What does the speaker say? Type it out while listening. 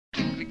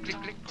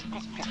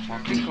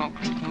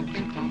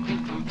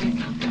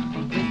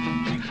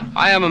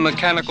I am a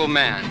mechanical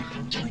man.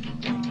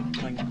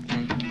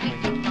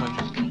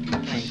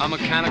 A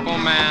mechanical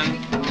man,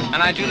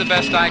 and I do the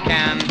best I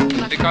can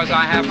because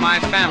I have my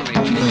family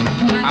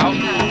out.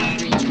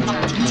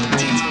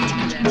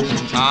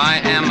 I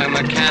am a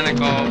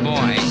mechanical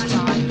boy.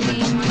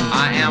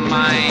 I am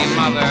my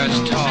mother's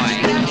toy,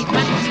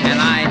 and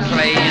I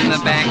play in the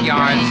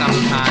backyard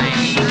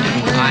sometimes.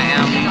 I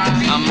am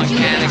a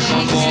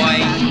mechanical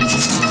boy,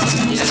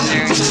 and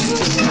there's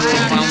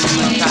from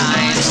the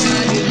time is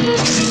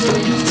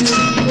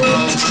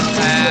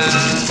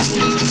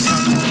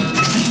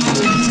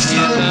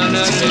an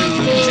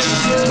illusion,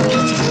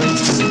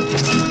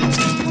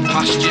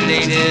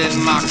 postulated,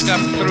 mocked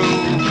up through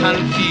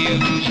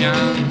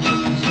confusion.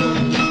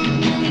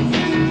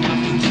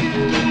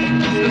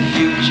 The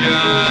future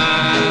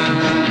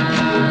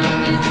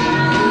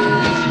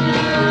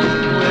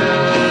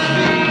will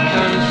be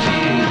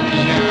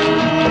confusion,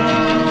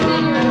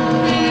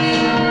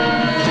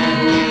 and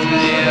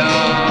you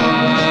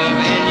live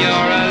in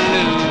your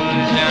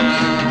illusion.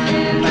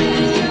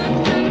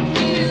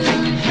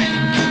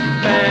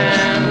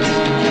 And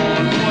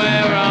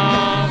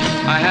whereof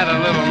I had a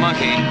little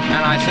monkey,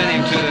 and I sent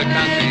him to the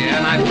country,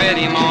 and I fed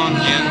him on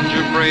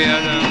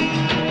gingerbread.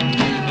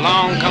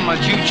 Along come a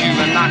choo-choo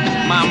and knocked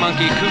my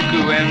monkey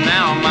cuckoo, and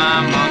now my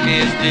monkey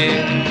is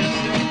dead.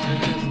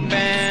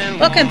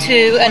 Welcome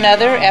to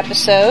another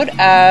episode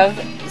of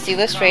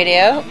ZZList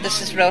Radio.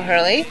 This is Ro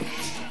Hurley.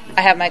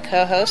 I have my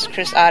co-host,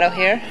 Chris Otto,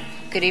 here.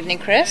 Good evening,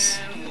 Chris.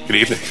 Good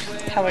evening.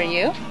 How are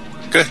you?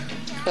 Good.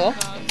 Cool.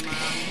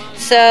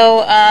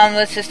 So,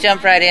 let's just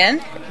jump right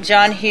in.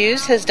 John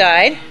Hughes has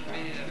died.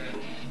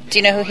 Do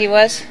you know who he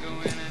was?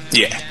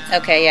 Yeah.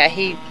 Okay, yeah,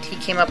 he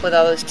came up with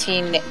all those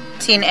teen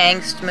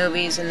angst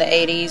movies in the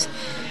 80s,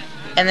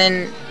 and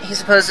then he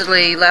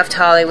supposedly left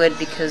Hollywood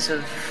because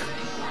of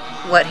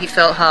what he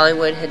felt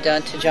Hollywood had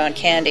done to John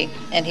Candy,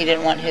 and he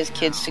didn't want his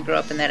kids to grow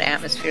up in that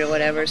atmosphere or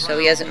whatever, so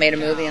he hasn't made a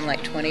movie in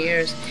like 20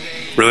 years.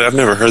 Really? I've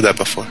never heard that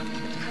before.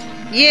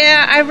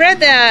 Yeah, I read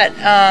that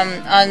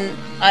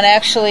on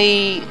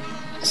actually,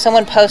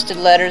 someone posted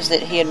letters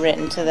that he had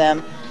written to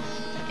them,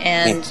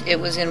 and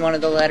it was in one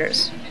of the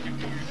letters,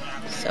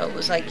 so it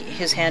was like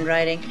his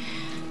handwriting.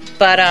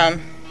 But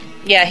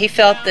yeah, he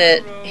felt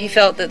that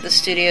the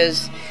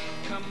studios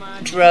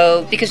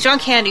drove, because John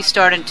Candy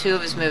starred in two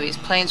of his movies,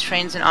 Planes,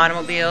 Trains, and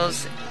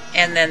Automobiles,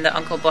 and then the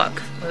Uncle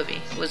Buck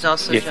movie was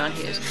also John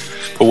Hughes.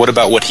 But what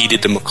about what he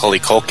did to Macaulay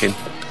Culkin?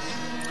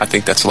 I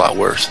think that's a lot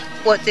worse.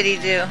 What did he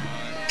do?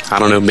 I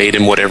don't know, made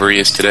him whatever he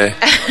is today.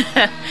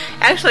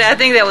 Actually, I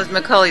think that was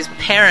Macaulay's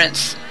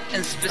parents,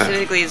 and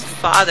specifically his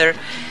father.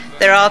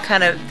 They're all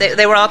kind of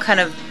they were all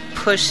kind of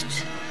pushed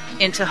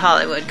into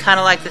Hollywood, kind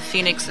of like the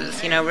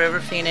Phoenixes, you know,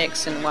 River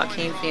Phoenix and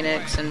Joaquin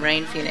Phoenix and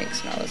Rain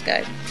Phoenix and all those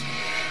guys.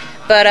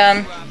 But,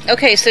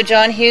 okay, so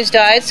John Hughes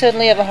died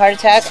suddenly of a heart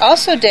attack.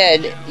 Also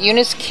dead,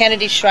 Eunice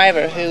Kennedy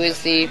Shriver, who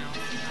is the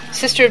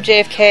sister of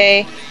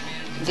JFK,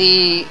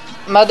 the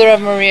mother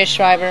of Maria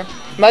Shriver,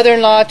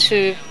 mother-in-law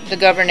to the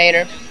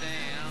Governator,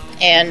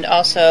 and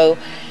also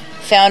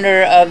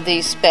founder of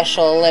the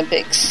Special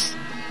Olympics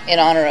in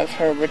honor of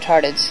her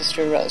retarded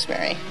sister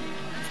Rosemary.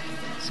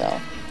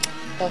 So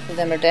both of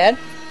them are dead.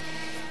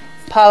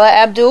 Paula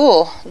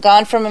Abdul,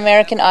 gone from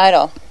American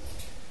Idol.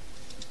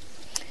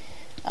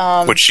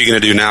 What's she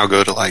going to do now?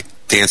 Go to, like,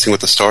 Dancing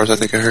with the Stars, I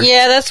think I heard?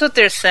 Yeah, that's what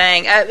they're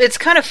saying. It's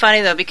kind of funny,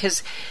 though,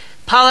 because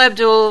Paula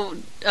Abdul,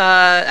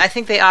 I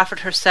think they offered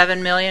her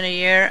 $7 million a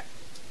year.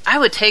 I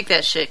would take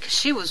that shit, because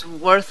she was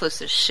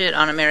worthless as shit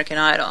on American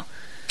Idol.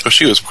 Oh,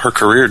 her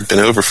career had been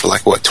over for,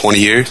 like, what, 20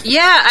 years?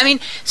 Yeah, I mean,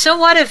 so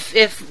what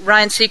if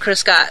Ryan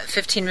Seacrest got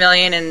 $15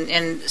 million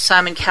and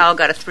Simon Cowell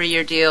got a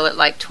 3-year deal at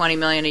like $20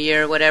 million a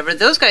year or whatever?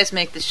 Those guys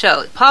make the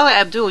show. Paula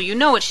Abdul, you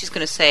know what she's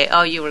going to say.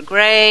 Oh, you were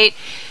great.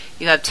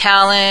 You have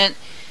talent.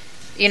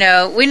 You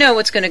know, we know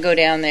what's going to go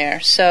down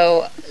there.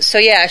 So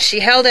yeah, she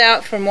held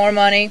out for more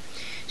money.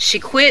 She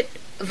quit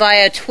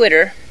via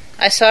Twitter.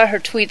 I saw her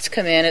tweets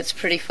come in. It's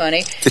pretty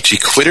funny. Did she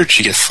quit or did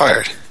she get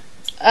fired?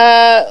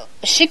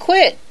 She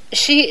quit.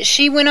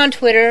 She went on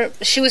Twitter.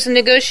 She was in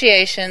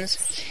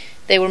negotiations.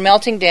 They were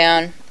melting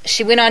down.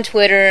 She went on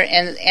Twitter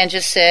and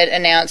just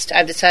announced,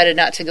 I've decided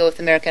not to go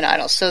with American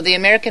Idol. So the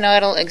American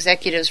Idol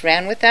executives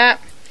ran with that.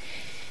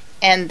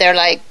 And they're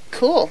like,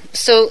 cool.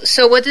 So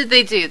what did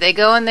they do? They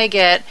go and they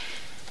get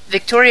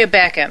Victoria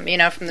Beckham, you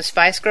know, from the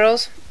Spice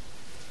Girls.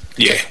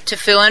 Yeah. To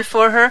fill in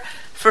for her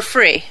for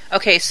free.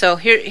 Okay, so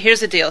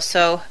here's the deal.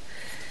 So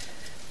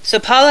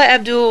Paula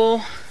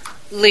Abdul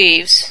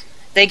leaves.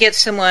 They get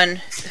someone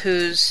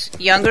who's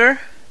younger,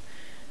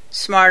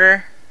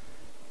 smarter,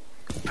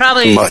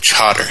 probably much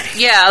hotter.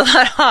 Yeah, a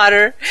lot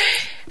hotter,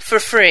 for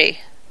free.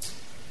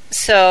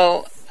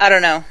 So I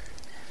don't know.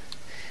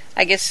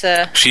 I guess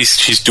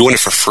she's doing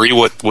it for free.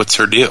 What's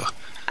her deal?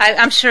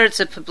 I'm sure it's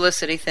a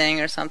publicity thing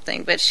or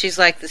something, but she's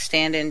like the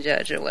stand-in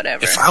judge or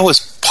whatever. If I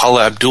was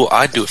Paula Abdul,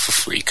 I'd do it for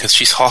free because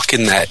she's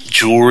hawking that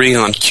jewelry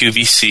on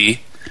QVC.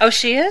 Oh,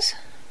 she is?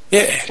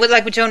 Yeah.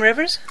 With Joan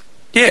Rivers?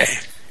 Yeah.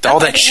 all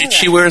that shit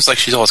she wears, like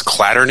she's always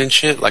clattering and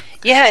shit. Like,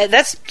 yeah,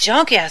 that's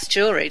junk ass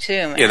jewelry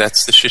too, man. yeah,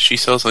 that's the shit she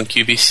sells on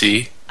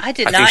QVC. I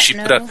think she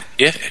know.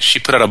 She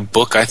put out a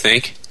book, I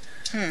think.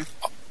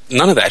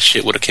 None of that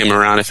shit would have came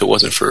around if it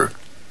wasn't for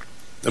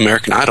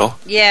American Idol.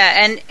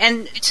 Yeah,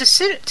 and to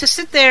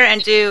sit there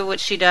and do what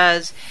she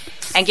does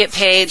and get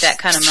paid that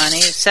kind of money,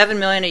 $7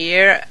 million a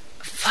year.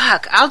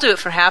 Fuck, I'll do it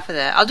for half of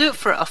that. I'll do it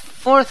for a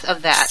fourth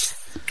of that.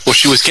 Well,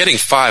 she was getting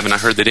 5, and I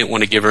heard they didn't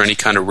want to give her any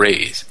kind of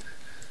raise.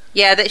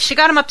 Yeah, she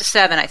got him up to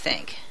 7, I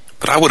think.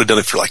 But I would have done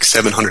it for like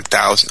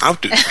 $700,000. I would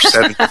do it for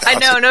 $700,000. I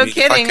know, no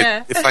kidding.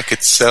 If I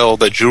could sell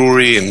the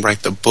jewelry and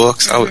write the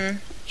books, I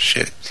would.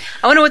 Shit.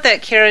 I wonder what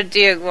that Cara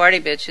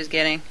Diaguardi bitch is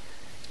getting.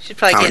 She's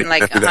probably getting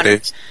like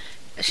 100.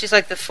 She's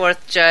like the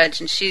 4th judge,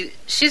 and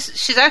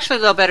she's actually a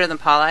little better than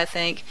Paula, I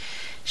think.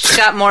 She's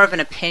got more of an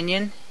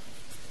opinion.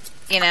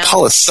 You know?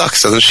 Paula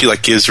sucks, doesn't she?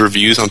 Like gives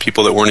reviews on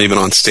people that weren't even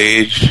on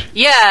stage.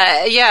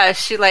 Yeah.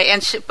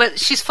 But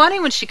she's funny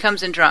when she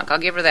comes in drunk. I'll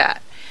give her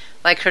that.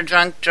 Like her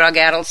drunk,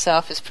 drug-addled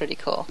self is pretty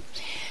cool.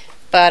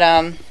 But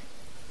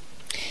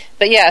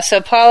yeah.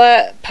 So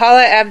Paula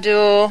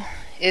Abdul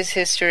is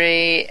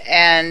history,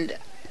 and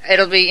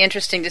it'll be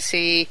interesting to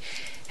see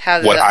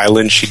how what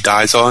island she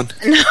dies on.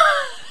 No,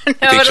 I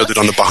think she'll do it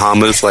on the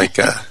Bahamas, like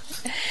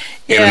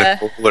yeah,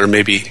 or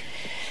maybe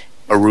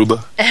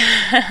Aruba.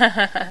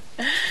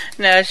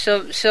 No,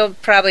 she'll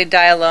probably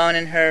die alone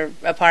in her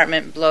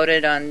apartment,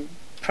 bloated on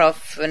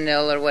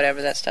Profenil or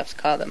whatever that stuff's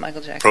called that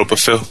Michael Jackson.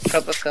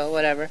 Propofol,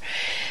 whatever.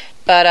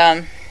 But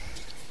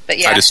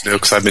yeah. I just know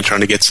because I've been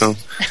trying to get some.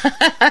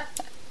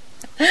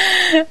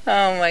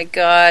 Oh my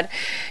God.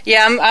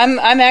 Yeah, I'm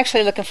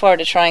actually looking forward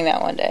to trying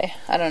that one day.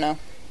 I don't know.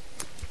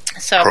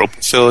 So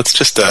Propofol, it's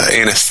just an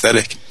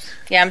anesthetic.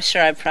 Yeah, I'm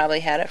sure I probably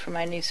had it for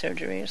my knee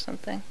surgery or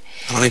something.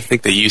 I don't even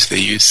think they use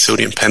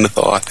sodium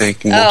pentothal, I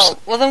think. Oh,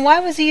 well then why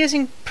was he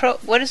using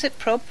what is it,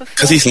 Propofol?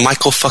 Because he's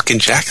Michael fucking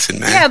Jackson,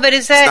 man. Yeah, but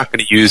is that... He's not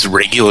going to use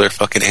regular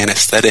fucking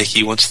anesthetic.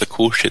 He wants the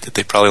cool shit that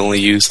they probably only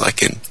use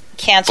like in...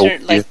 Cancer,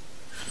 like...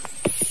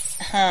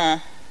 Huh.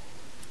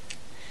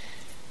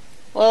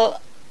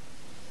 Well,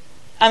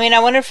 I mean, I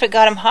wonder if it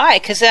got him high,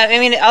 because, I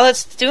mean, all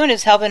it's doing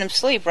is helping him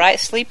sleep, right?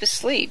 Sleep is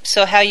sleep.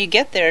 So how you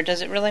get there,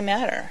 does it really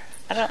matter?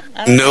 I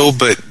don't No, know.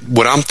 But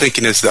what I'm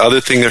thinking is the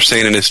other thing they're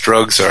saying in his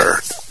drugs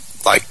are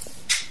like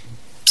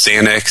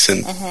Xanax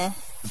and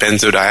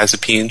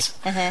benzodiazepines.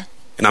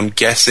 And I'm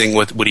guessing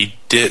what he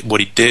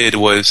did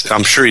was,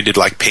 I'm sure he did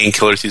like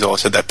painkillers. He's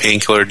always had that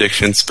painkiller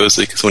addiction,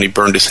 supposedly, because when he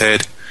burned his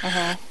head.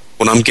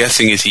 What I'm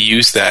guessing is he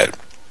used that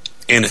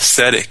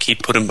anesthetic.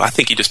 I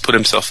think he just put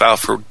himself out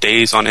for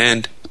days on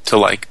end to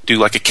like do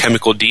like a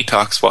chemical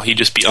detox while he'd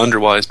just be under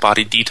while his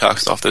body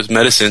detoxed off those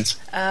medicines.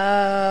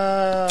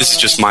 Oh. This is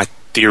just my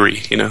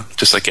theory,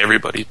 just like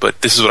everybody,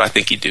 but this is what I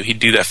think he'd do. He'd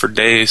do that for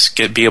days,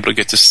 be able to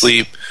get to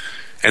sleep,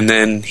 and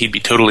then he'd be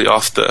totally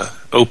off the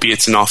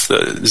opiates and off the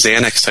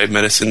Xanax type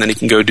medicine. Then he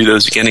can go do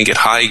those again and get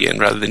high again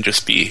rather than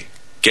just be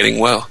getting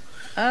well.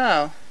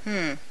 Oh,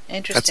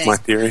 interesting. That's my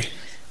theory.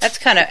 That's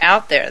kind of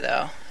out there,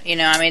 though.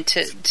 I mean,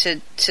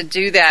 to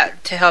do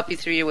that to help you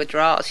through your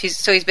withdrawals. You're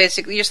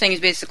saying he's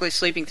basically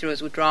sleeping through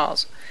his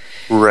withdrawals.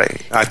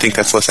 Right. I think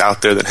that's less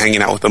out there than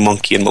hanging out with a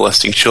monkey and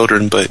molesting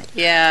children, but...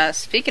 Yeah,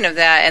 speaking of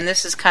that, and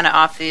this is kind of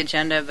off the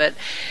agenda, but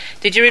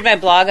did you read my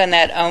blog on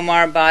that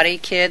Omar Body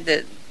kid,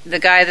 the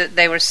guy that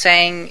they were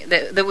saying,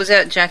 that was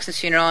at Jackson's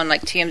funeral, and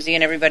like TMZ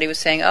and everybody was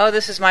saying, oh,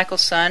 this is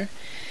Michael's son?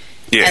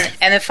 Yeah.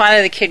 And then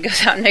finally the kid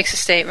goes out and makes a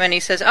statement. He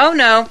says, oh,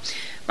 no,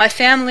 my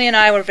family and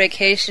I were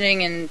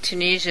vacationing in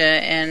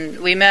Tunisia, and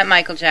we met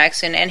Michael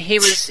Jackson, and he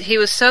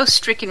was so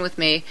stricken with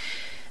me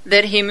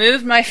that he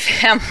moved my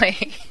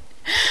family...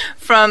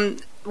 from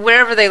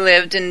wherever they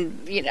lived,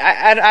 and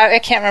I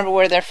can't remember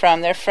where they're from.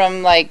 They're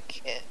from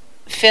like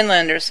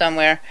Finland or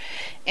somewhere.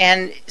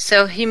 And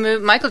so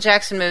Michael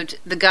Jackson moved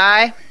the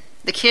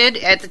kid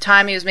at the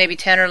time, he was maybe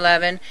 10 or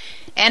 11,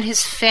 and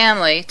his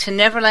family to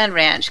Neverland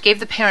Ranch, gave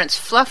the parents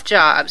fluff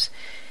jobs,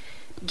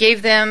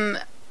 gave them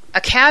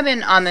a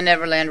cabin on the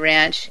Neverland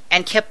Ranch,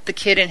 and kept the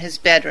kid in his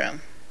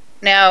bedroom.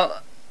 Now,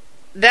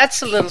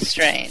 that's a little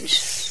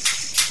strange.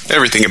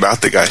 Everything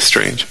about the guy's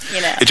strange.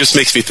 It just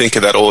makes me think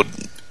of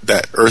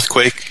that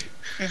earthquake.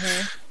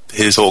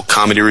 His old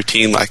comedy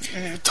routine, like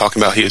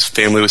talking about his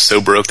family was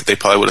so broke that they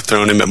probably would have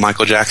thrown him at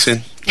Michael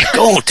Jackson.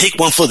 Go on, take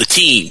one for the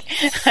team.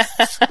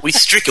 We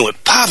stricken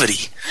with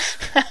poverty.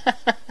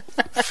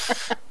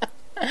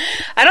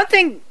 I don't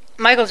think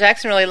Michael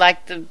Jackson really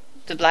liked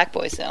the black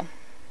boys, though.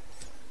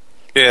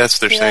 Yeah, that's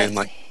what they're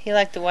saying. He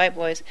liked the white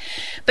boys.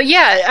 But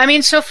yeah, I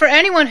mean, so for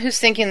anyone who's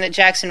thinking that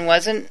Jackson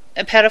wasn't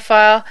a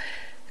pedophile,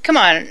 come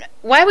on,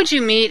 why would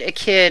you meet a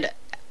kid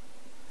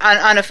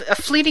on a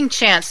fleeting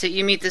chance that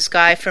you meet this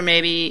guy for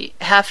maybe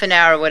half an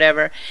hour or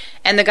whatever,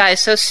 and the guy is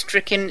so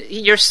stricken,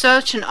 you're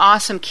such an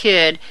awesome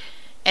kid,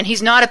 and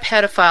he's not a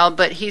pedophile,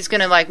 but he's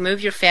going to like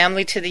move your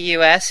family to the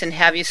U.S. and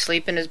have you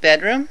sleep in his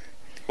bedroom?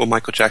 Well,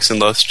 Michael Jackson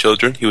loves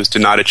children. He was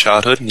denied a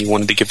childhood, and he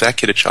wanted to give that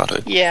kid a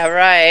childhood. Yeah,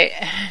 right.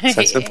 It's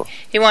that simple.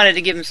 He wanted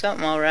to give him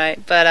something, all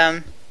right.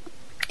 But,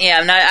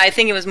 Yeah, I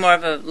think it was more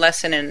of a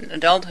lesson in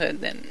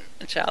adulthood than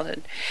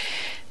childhood.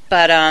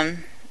 But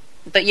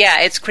yeah,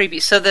 it's creepy.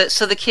 So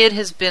the kid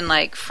has been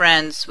like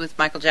friends with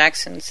Michael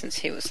Jackson since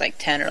he was like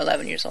 10 or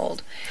 11 years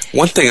old.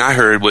 One thing I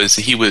heard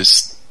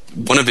was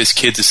one of his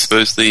kids is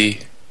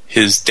supposedly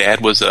his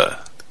dad was the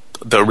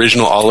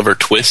original Oliver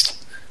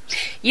Twist.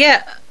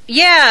 Yeah.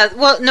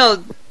 Well,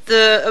 no,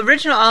 the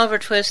original Oliver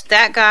Twist.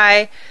 That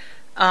guy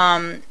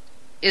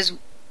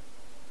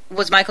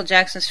was Michael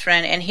Jackson's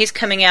friend, and he's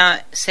coming out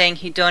saying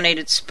he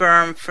donated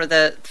sperm for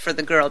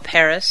the girl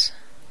Paris.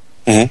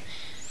 Mm-hmm.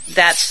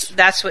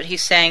 That's what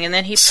he's saying, and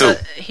then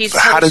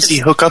how does he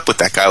hook up with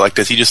that guy? Like,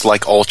 does he just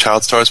like all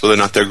child stars, whether or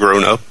not they're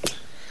grown up?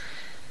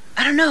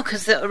 I don't know,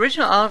 because the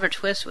original Oliver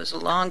Twist was a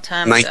long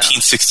time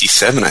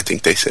 1967, ago. I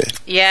think they said.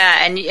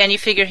 Yeah, and you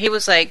figure he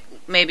was like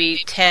maybe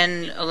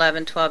 10,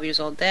 11, 12 years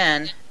old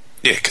then.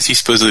 Yeah, because he's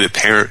supposedly the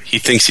parent. He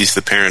thinks he's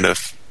the parent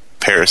of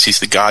Paris. He's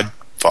the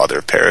godfather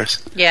of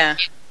Paris. Yeah.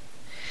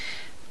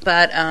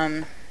 But,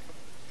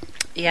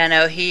 yeah,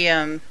 no, he,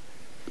 I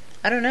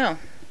don't know.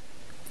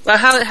 Well,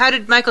 how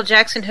did Michael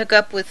Jackson hook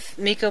up with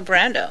Miko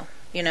Brando,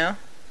 you know?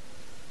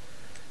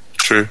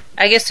 True.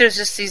 I guess there's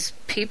just these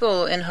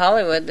people in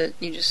Hollywood that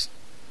you just,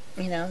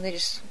 you know, they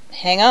just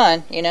hang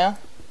on, you know?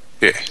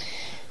 Yeah.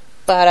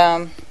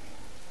 But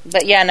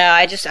yeah, no,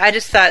 I just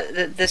thought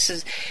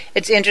that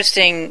it's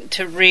interesting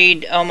to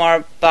read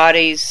Omar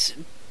Badi's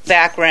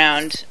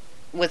background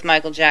with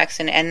Michael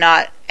Jackson and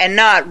not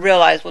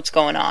realize what's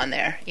going on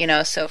there, you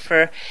know. So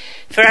for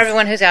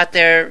everyone who's out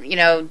there, you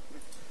know,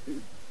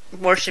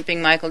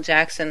 worshiping Michael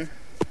Jackson,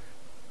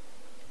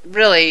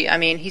 really, I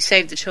mean, he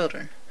saved the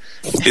children.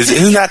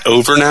 Isn't that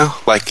over now?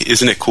 Like,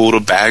 isn't it cool to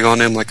bag on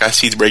him? Like, I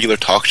see regular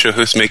talk show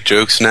hosts make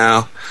jokes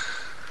now.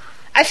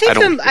 I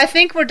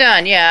think we're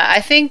done. Yeah,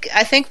 I think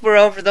we're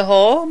over the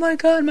whole, oh my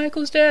God,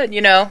 Michael's dead,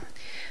 you know.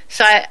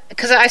 So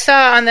because I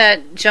saw on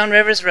that Joan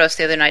Rivers roast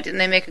the other night, didn't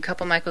they make a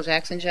couple Michael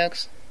Jackson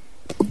jokes?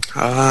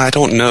 I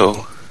don't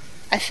know.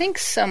 I think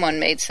someone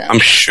made some. I'm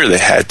sure they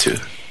had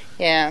to.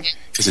 Yeah.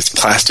 Because it's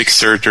plastic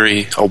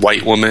surgery, a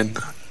white woman.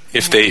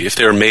 If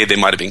they were made, they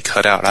might have been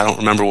cut out. I don't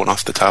remember one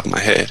off the top of my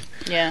head.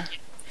 Yeah.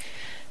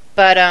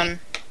 But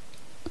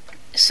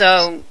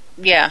so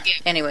yeah.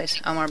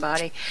 Anyways, Omar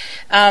Badi.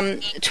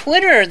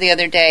 Twitter the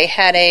other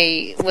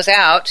day was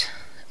out.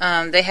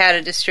 They had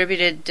a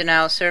distributed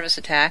denial of service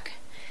attack.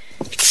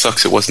 It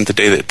sucks it wasn't the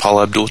day that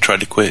Paula Abdul tried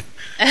to quit.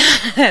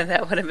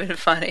 That would have been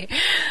funny.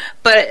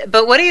 But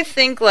what do you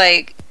think,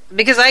 like,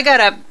 because I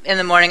got up in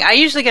the morning, I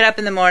usually get up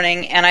in the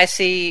morning and I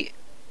see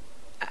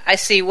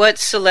what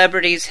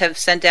celebrities have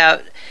sent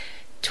out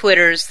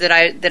Twitters that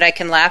I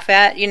can laugh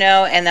at, you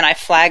know, and then I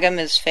flag them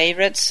as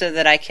favorites so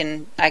that I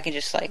can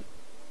just like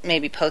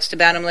maybe post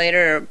about them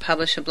later or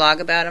publish a blog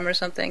about them or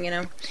something, you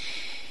know.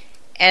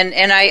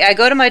 And I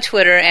go to my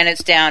Twitter and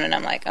it's down and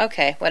I'm like,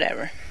 okay,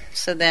 whatever.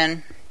 So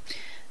then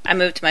I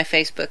moved to my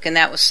Facebook, and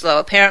that was slow.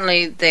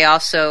 Apparently, they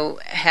also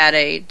had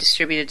a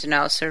distributed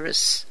denial of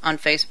service on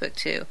Facebook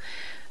too.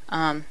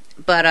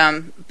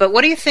 But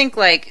what do you think?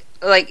 Like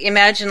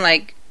imagine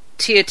like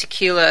Tia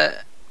Tequila,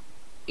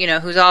 you know,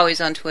 who's always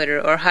on Twitter,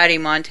 or Heidi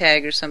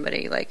Montag or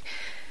somebody. Like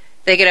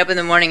they get up in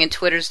the morning and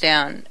Twitter's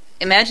down.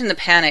 Imagine the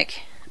panic.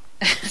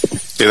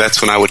 Yeah,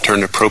 that's when I would turn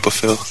to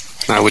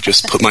Propofol, and I would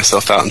just put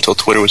myself out until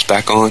Twitter was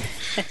back on.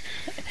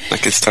 I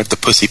could start the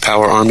Pussy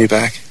Power Army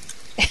back.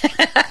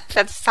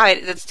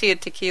 That's Tia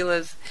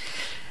Tequila's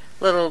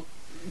little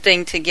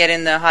thing to get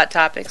in the Hot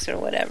Topics or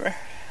whatever.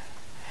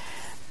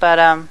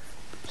 But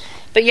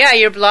yeah,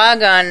 your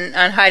blog on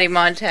Heidi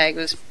Montag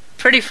was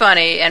pretty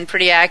funny and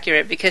pretty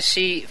accurate because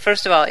she,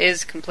 first of all,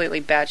 is completely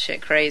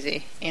batshit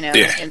crazy, you know,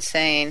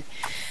 insane.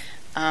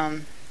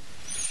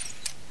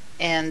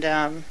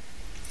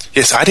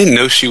 Yes, I didn't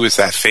know she was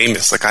that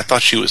famous. Like, I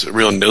thought she was a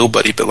real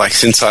nobody, but like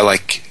since I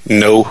like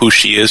know who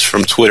she is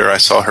from Twitter, I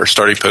saw her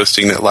starting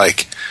posting that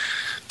like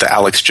the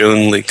Alex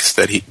Jones leaks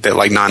that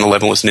like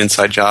 9/11 was an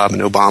inside job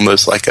and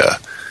Obama's like I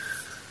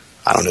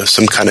don't know,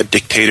 some kind of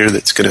dictator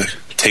that's going to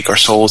take our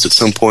souls at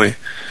some point.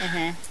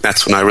 Mm-hmm.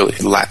 That's when I really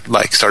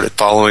like started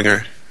following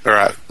her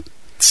or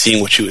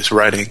seeing what she was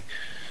writing.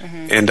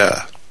 Mm-hmm. And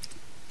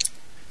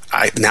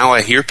now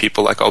I hear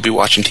people, like, I'll be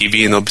watching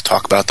TV and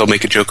they'll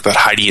make a joke about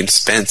Heidi and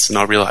Spence, and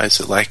I'll realize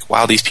that, like,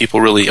 wow, these people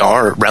really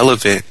are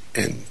relevant,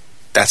 and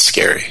that's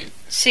scary.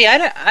 See, I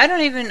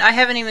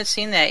haven't even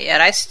seen that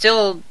yet. I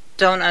still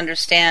don't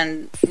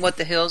understand what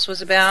The Hills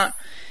was about.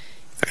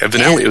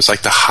 Evidently, it was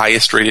like the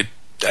highest rated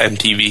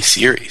MTV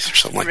series or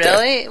something like that.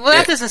 Really? Well,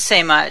 that doesn't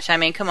say much. I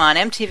mean, come on,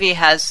 MTV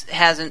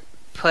hasn't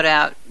put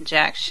out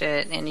jack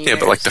shit in years. Yeah,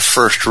 but like the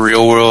first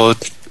Real World,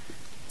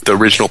 the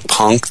original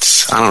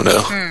Punks, I don't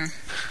know.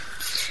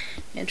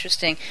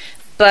 Interesting.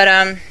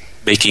 But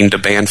Making the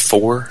Band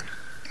 4.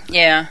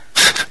 Yeah.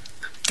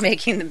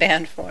 Making the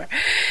Band 4.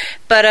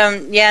 But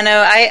yeah,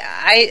 no,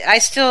 I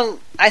still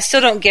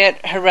don't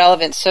get her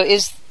relevance. So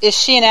is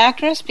she an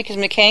actress? Because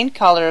McCain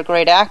called her a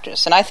great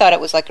actress, and I thought it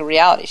was like a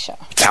reality show.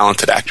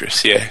 Talented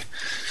actress, yeah.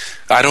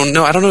 I don't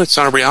know. It's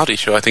not a reality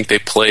show. I think they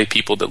play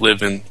people that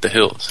live in the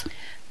hills.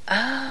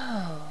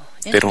 Oh,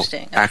 They don't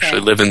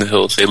actually live in the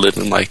hills. They live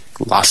in, like,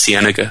 La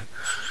Cienega.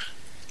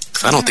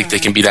 'Cause I don't think they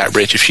can be that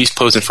rich. If she's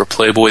posing for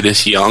Playboy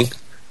this young,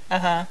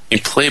 I mean,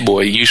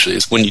 Playboy usually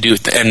is when you do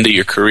at the end of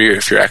your career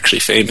if you're actually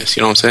famous.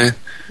 You know what I'm saying?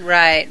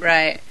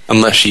 Right.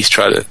 Unless she's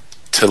trying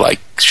to like,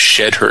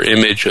 shed her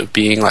image of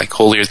being, like,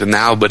 holier than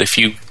thou. But if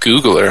you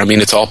Google her, I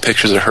mean, it's all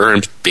pictures of her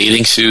in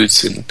bathing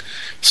suits and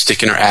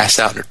sticking her ass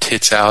out and her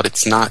tits out.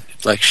 It's not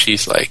like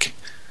she's, like,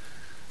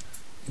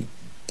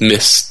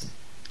 no,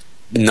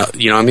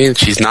 you know what I mean?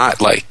 She's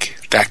not, like,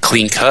 that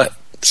clean cut.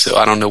 So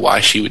I don't know why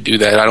she would do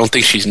that. I don't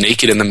think she's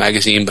naked in the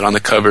magazine, but on the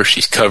cover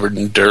she's covered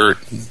in dirt.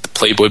 The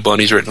Playboy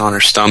bunny's written on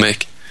her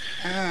stomach.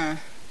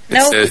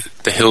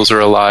 The hills are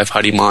alive,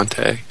 Heidi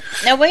Montag.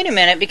 Now wait a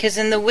minute, because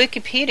in the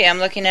Wikipedia, I'm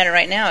looking at it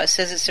right now, it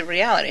says it's a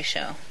reality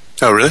show.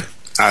 Oh, really?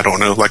 I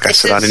don't know. Like I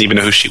said, I didn't even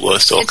know who she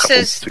was till a couple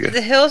months ago.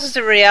 The Hills is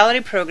a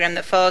reality program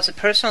that follows the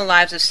personal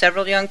lives of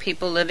several young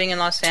people living in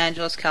Los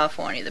Angeles,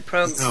 California. The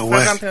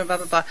program, blah,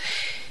 blah, blah.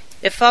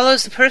 It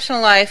follows the personal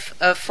life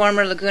of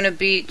former Laguna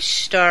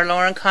Beach star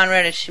Lauren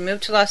Conrad as she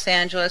moved to Los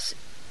Angeles.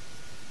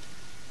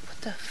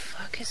 What the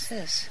fuck is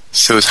this?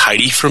 So is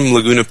Heidi from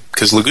Laguna...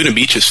 Because Laguna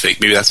Beach is fake.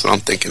 Maybe that's what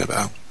I'm thinking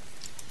about.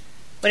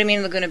 What do you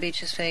mean Laguna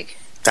Beach is fake?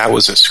 That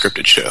was a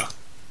scripted show.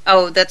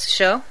 Oh, that's a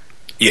show?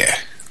 Yeah.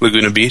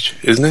 Laguna Beach,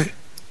 isn't it?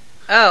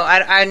 Oh,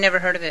 I never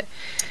heard of it.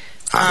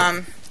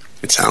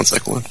 It sounds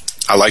like one.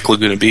 I like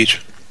Laguna Beach.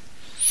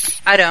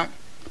 I don't.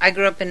 I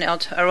grew up in El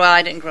Toro. Well,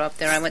 I didn't grow up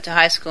there. I went to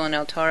high school in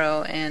El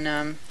Toro,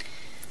 and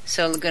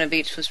so Laguna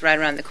Beach was right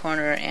around the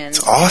corner. And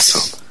it's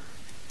awesome.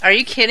 Are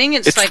you kidding?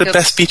 It's like the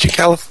best beach in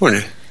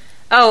California.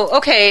 Oh,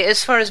 okay.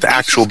 As far as the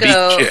actual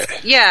go, beach,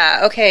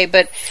 yeah, okay,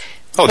 but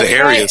the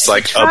area's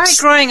like try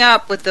growing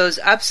up with those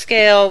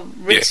upscale,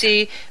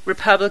 ritzy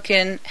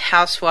Republican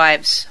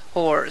housewives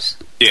whores.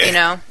 Yeah. You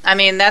know, I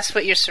mean, that's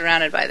what you're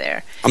surrounded by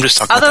there. I'm just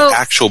talking about the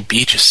actual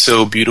beach is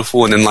so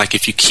beautiful, and then like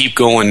if you keep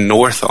going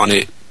north on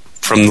it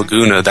from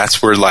Laguna, that's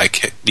where,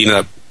 like, you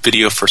know, that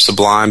video for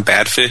Sublime,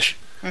 Bad Fish,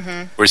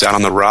 where he's out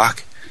on the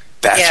rock.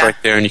 That's right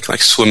there, and you can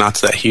like swim out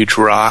to that huge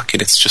rock,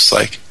 and it's just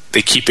like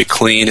they keep it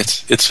clean.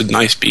 It's a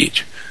nice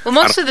beach. Well,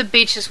 most of the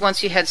beaches,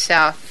 once you head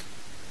south,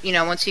 you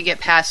know, once you get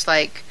past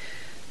like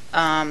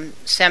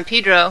San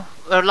Pedro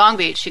or Long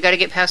Beach, you got to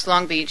get past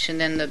Long Beach,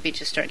 and then the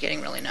beaches start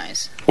getting really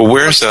nice. Well,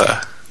 where's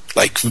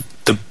like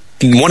the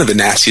one of the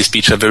nastiest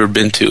beaches I've ever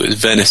been to is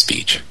Venice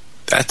Beach.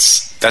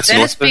 That's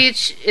Venice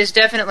Beach is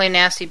definitely a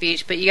nasty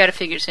beach, but you got to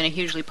figure it's in a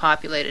hugely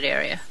populated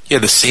area. Yeah,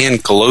 the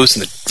sand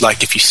glows,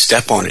 like if you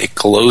step on it, it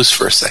glows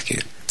for a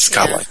second. It's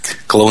got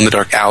like glow in the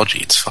dark algae.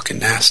 It's fucking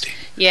nasty.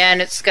 Yeah,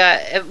 and it's got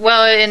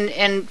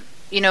and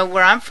you know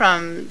where I'm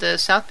from, the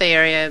South Bay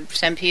area,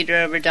 San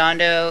Pedro,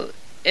 Redondo.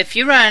 If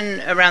you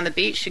run around the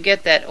beach, you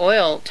get that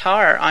oil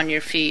tar on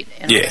your feet.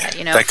 And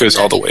you know, that goes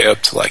all the way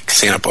up to like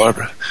Santa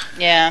Barbara.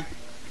 Yeah.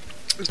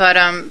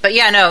 But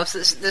yeah, no.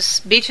 This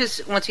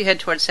beaches, once you head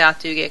towards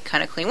south, do get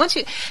kind of clean. Once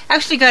you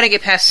actually got to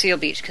get past Seal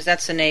Beach because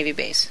that's the Navy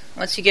base.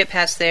 Once you get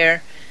past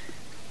there,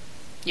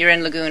 you're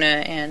in Laguna,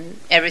 and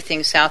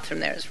everything south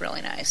from there is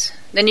really nice.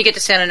 Then you get to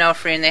San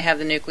Onofre, and they have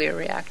the nuclear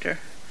reactor.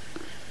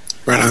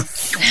 Right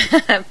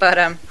on.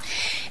 But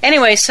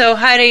anyway, so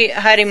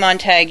Heidi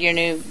Montag, your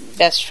new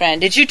best friend.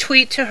 Did you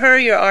tweet to her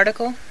your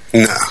article?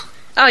 No.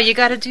 Oh, you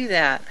got to do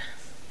that.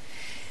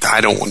 I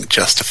don't want to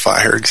justify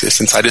her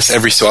existence. I just,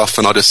 every so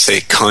often, I'll just say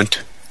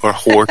cunt or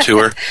whore to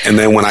her, and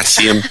then when I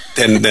see him,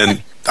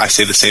 then I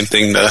say the same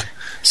thing to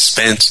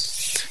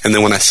Spence, and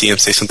then when I see him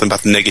say something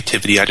about the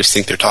negativity, I just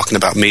think they're talking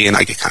about me, and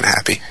I get kind of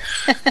happy.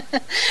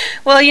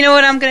 Well, you know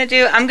what I'm going to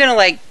do? I'm going to,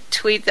 like,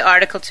 tweet the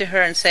article to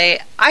her and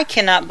say, I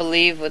cannot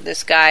believe what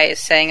this guy is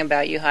saying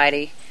about you,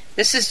 Heidi.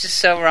 This is just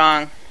so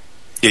wrong.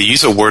 Yeah,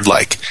 use a word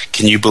like,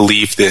 can you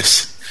believe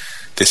this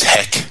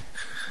heck?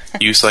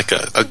 Use like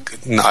a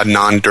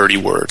non-dirty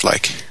word,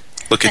 like,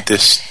 look at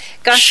this.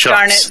 Gosh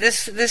darn it,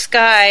 this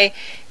guy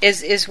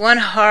is one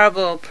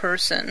horrible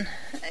person,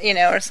 you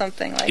know, or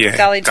something like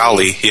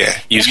golly, yeah.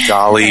 Use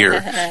golly or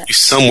use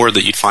some word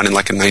that you'd find in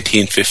like a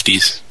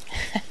 1950s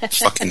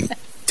fucking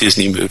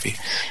Disney movie.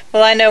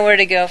 Well, I know where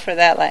to go for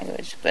that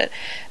language, but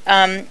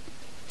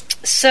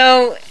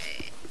so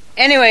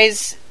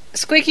anyways,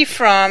 Squeaky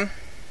Fromm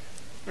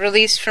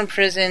released from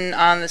prison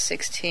on the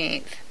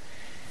 16th.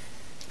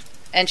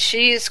 And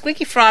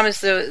Squeaky Fromm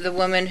is the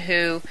woman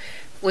who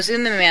was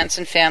in the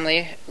Manson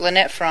family,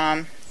 Lynette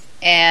Fromm,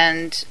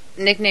 and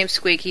nicknamed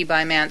Squeaky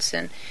by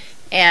Manson.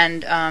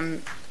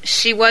 And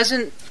she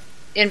wasn't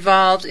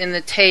involved in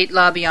the Tate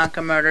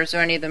LaBianca murders or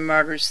any of the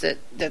murders that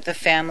the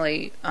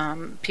family,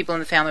 people in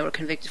the family were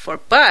convicted for.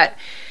 But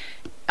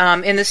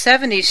in the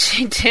 70s,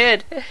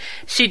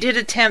 she did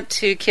attempt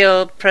to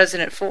kill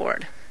President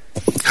Ford.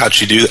 How'd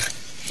she do that?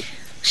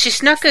 She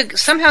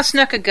somehow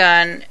snuck a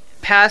gun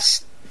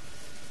past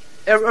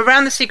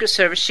around the Secret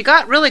Service. She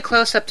got really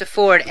close up to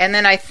Ford, and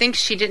then I think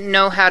she didn't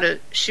know how to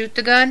shoot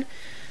the gun,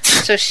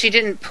 so she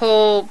didn't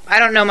pull. I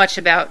don't know much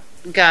about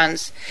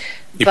guns.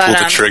 You pulled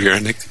the trigger, I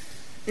think.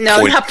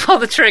 No, not pull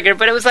the trigger,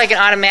 but it was like an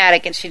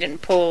automatic, and she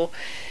didn't pull.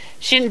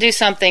 She didn't do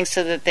something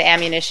so that the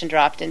ammunition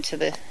dropped into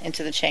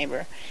the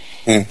chamber.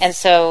 and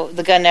so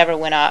the gun never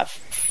went off.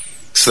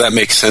 So that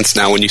makes sense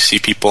now when you see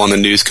people on the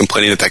news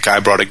complaining that guy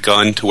brought a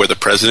gun to where the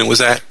president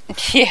was at.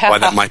 Yeah. Why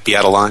that might be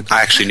out of line.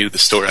 I actually knew the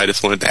story. I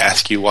just wanted to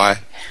ask you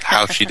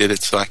how she did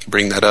it so I could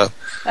bring that up.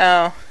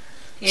 Oh,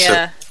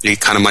 yeah. So it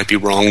kind of might be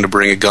wrong to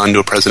bring a gun to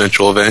a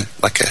presidential event,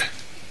 like a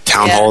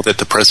town hall that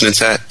the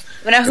president's at.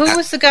 Now, who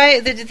was the guy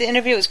that did the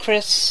interview? It was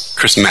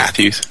Chris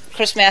Matthews.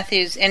 Chris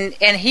Matthews, and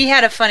he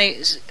had a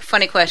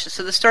funny question.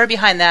 So the story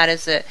behind that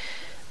is that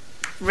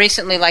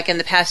recently, like in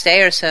the past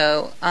day or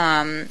so,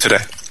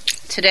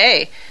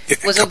 Today.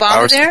 Was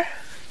Obama there?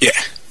 Yeah.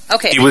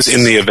 Okay. He was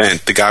in the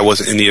event. The guy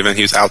wasn't in the event.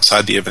 He was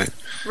outside the event.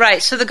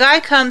 Right. So the guy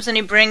comes and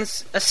he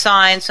brings a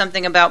sign,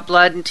 something about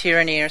blood and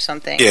tyranny or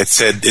something. Yeah, it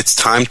said, "It's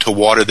time to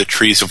water the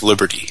trees of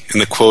liberty." And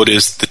the quote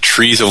is, "The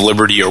trees of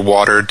liberty are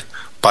watered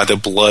by the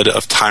blood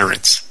of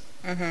tyrants."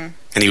 Mm-hmm.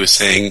 And he was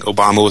saying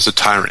Obama was a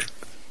tyrant.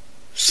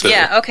 So,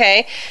 yeah,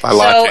 okay. By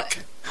logic.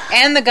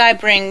 And the guy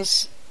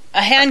brings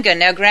a handgun.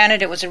 Now,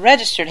 granted, it was a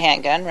registered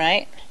handgun,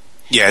 right?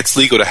 Yeah, it's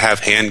legal to have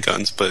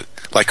handguns, but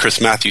like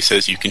Chris Matthews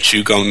says, you can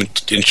chew gum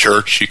in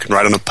church, you can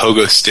ride on a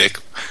pogo stick,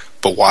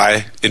 but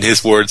why? In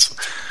his words,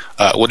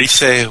 what did he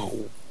say?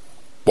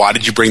 Why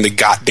did you bring the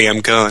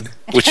goddamn gun?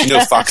 Which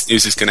Fox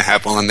News is going to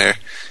have on there.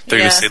 They're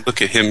going to say,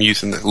 look at him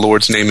using the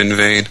Lord's name in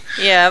vain.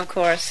 Yeah, of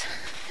course.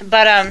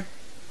 But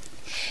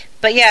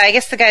yeah, I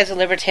guess the guy's a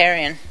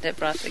libertarian that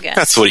brought the gun.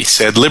 That's what he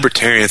said.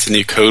 Libertarian's a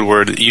new code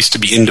word. It used to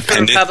be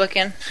independent. For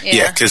Republican?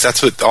 Yeah, because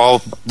that's what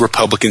all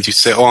Republicans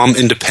used to say. Oh, I'm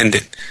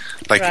independent.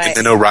 Like, right. And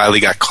then O'Reilly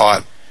got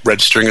caught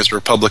registering as a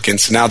Republican,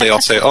 so now they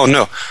all say, oh,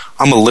 no,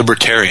 I'm a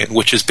libertarian,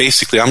 which is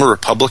basically, I'm a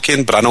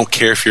Republican, but I don't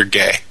care if you're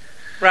gay.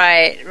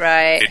 Right.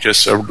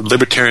 A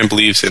libertarian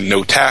believes in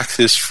no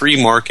taxes,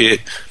 free market,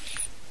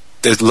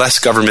 there's less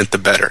government, the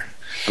better.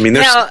 I mean,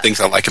 there's some things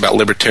I like about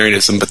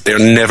libertarianism, but they'll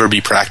never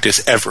be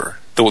practiced, ever.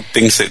 The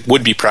things that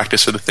would be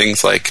practiced are the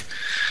things like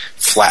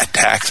flat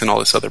tax and all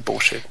this other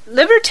bullshit.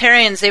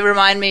 Libertarians, they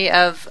remind me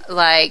of,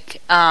 like,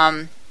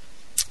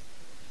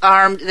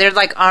 they're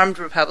like armed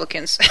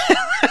Republicans.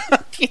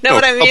 You know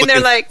what I mean? They're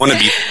like, want to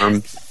be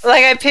armed.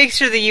 Like, I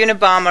picture the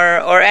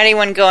Unabomber or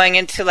anyone going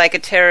into like a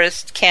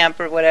terrorist camp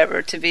or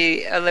whatever to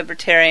be a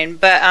libertarian.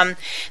 But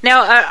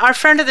now our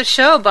friend of the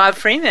show, Bob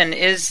Freeman,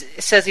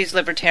 says he's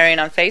libertarian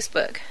on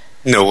Facebook.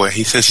 No way.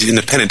 He says he's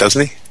independent,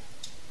 doesn't he?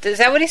 Is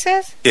that what he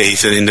says? Yeah, he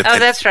said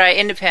independent. Oh, that's right,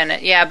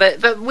 independent. Yeah,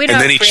 but we don't.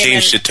 And then he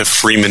changed it to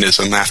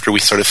Freemanism after we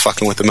started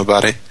fucking with him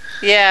about it.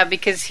 Yeah,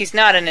 because he's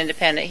not an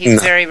independent.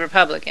 He's very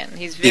Republican.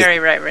 He's very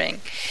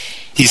right-wing.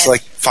 He's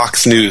like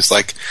Fox News.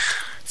 Like,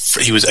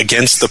 he was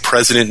against the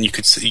president, and you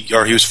could see,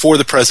 or he was for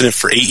the president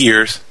for 8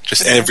 years.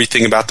 Just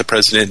everything about the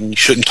president, and you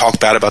shouldn't talk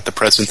bad about the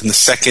president. And the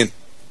second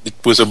it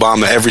was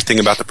Obama, everything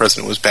about the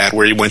president was bad.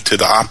 Where he went to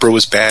the opera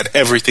was bad.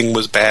 Everything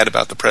was bad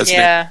about the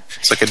president. Yeah.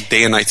 It's like a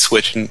day and night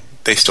switch, and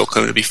they still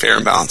claim to be fair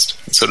and balanced.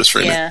 And so does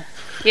Freeman.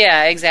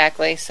 Yeah,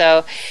 exactly.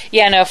 So,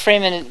 no,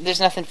 Freeman,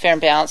 there's nothing fair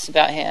and balanced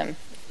about him.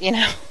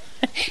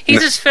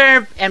 He's as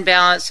fair and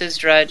balanced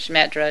as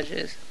Matt Drudge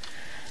is.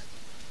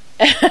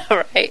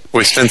 Right?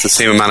 Well, he spends the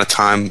same amount of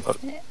time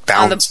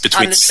balanced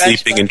between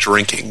sleeping and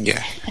drinking,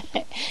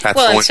 That's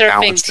and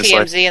surfing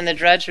TMZ and the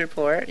Drudge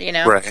Report,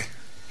 Right.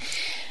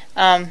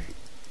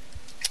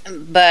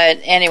 But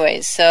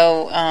anyways,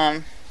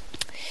 so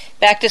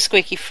back to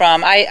Squeaky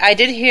Fromm. I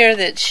did hear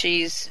that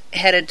she's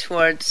headed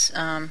towards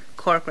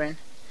Corcoran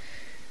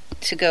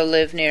to go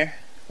live near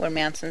where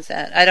Manson's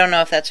at. I don't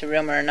know if that's a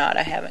rumor or not.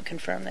 I haven't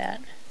confirmed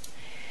that.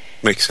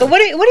 Makes sense. But what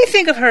do you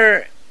think of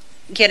her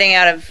getting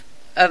out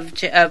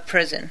of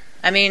prison?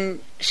 I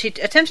mean, she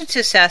attempted to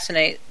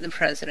assassinate the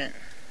president.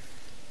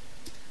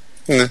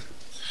 I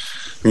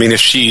mean,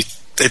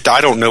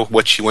 I don't know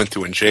what she went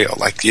through in jail.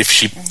 Like, if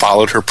she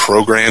followed her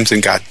programs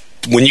and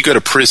when you go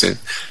to prison,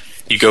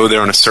 you go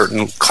there on a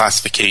certain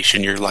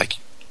classification. You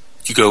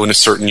go in a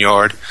certain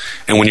yard,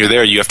 and when you're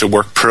there, you have to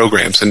work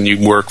programs, and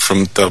you work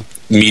from the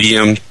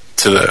medium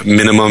to the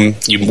minimum.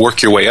 You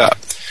work your way up.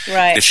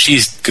 Right. If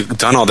she's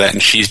done all that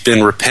and she's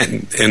been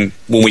repentant, and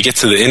when we get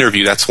to the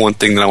interview, that's one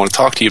thing that I want to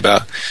talk to you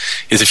about,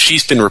 is if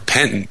she's been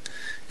repentant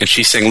and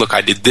she's saying, look,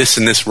 I did this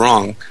and this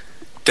wrong,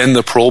 then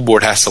the parole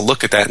board has to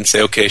look at that and say,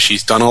 okay,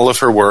 she's done all of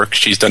her work,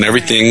 she's done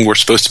everything, we're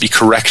supposed to be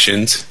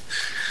corrections.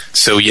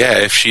 So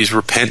if she's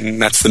repentant,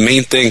 that's the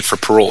main thing for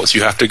parole, is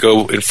you have to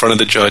go in front of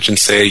the judge and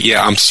say,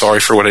 yeah, I'm sorry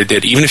for what I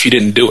did, even if you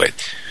didn't do it.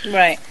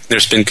 Right.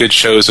 There's been good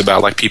shows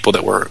about like people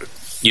that were,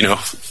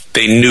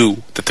 they knew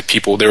that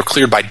they were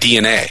cleared by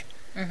DNA,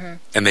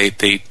 and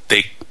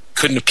they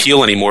couldn't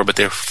appeal anymore, but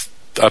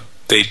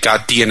they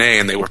got DNA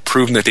and they were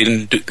proven that they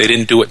didn't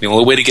do it. And the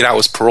only way to get out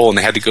was parole, and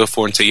they had to go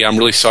forward and say, yeah, I'm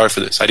really sorry for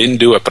this. I didn't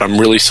do it, but I'm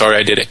really sorry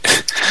I did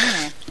it.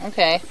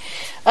 Okay.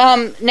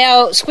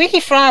 Now,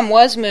 Squeaky Fromm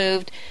was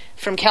moved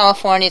from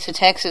California to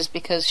Texas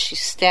because she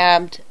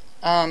stabbed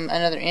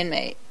another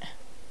inmate.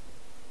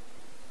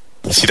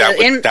 See,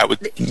 that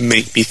would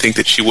make me think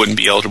that she wouldn't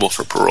be eligible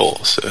for parole.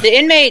 So. The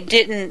inmate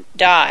didn't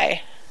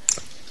die.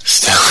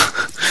 Still.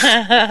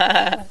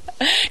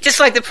 Just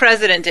like the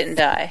president didn't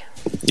die.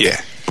 Yeah.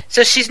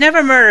 So she's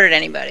never murdered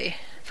anybody,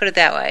 put it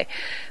that way.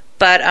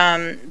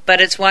 But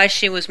it's why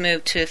she was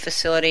moved to a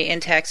facility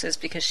in Texas,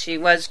 because she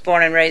was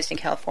born and raised in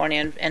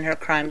California, and her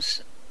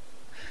crimes.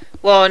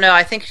 Well, no,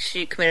 I think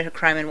she committed her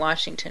crime in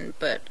Washington,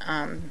 but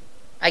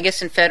I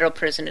guess in federal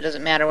prison it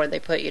doesn't matter where they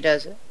put you,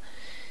 does it?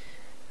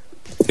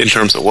 In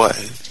terms of what?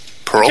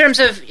 Parole? In terms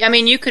of, I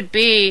mean, you could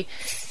be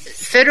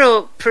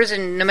federal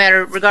prison, no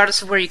matter,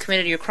 regardless of where you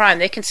committed your crime,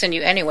 they can send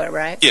you anywhere,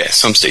 right? Yeah,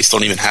 some states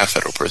don't even have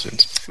federal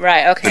prisons.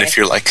 Right, okay. And if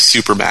you're like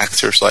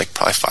Supermax, there's like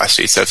probably 5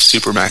 states that have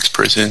Supermax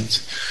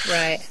prisons.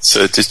 Right.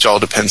 So it just all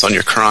depends on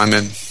your crime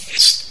and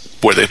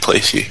where they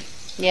place you.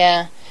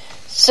 Yeah.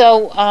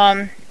 So,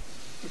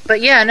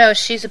 but yeah, no,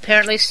 she's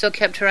apparently still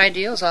kept her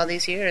ideals all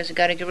these years. You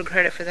got to give her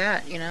credit for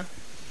that, you know?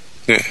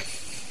 Yeah.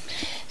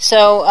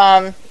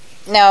 So,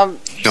 now...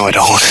 No, I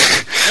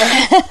don't.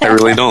 I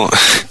really don't.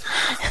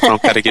 I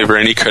don't got to give her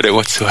any credit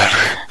whatsoever.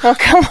 Well,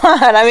 come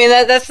on. I mean,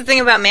 that's the thing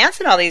about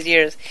Manson all these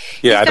years.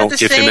 Yeah, I don't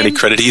give him any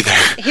credit either.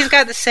 He's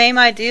got the same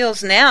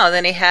ideals now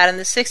than he had in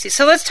the 60s.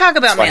 So let's talk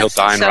about Manson. That's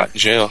why he'll die and rot in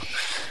jail.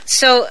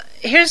 So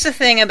here's the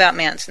thing about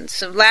Manson.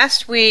 So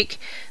last week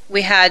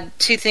we had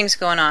 2 things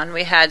going on.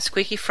 We had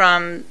Squeaky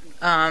Fromm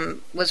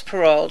was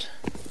paroled,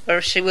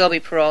 or she will be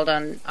paroled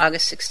on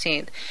August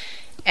 16th.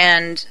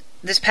 And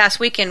this past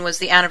weekend was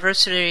the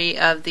anniversary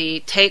of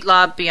the Tate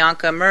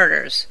LaBianca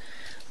murders.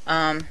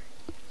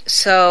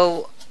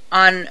 So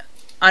on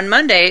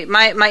Monday,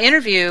 my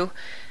interview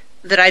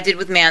that I did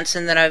with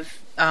Manson that I've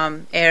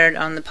aired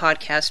on the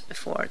podcast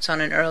before. It's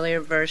on an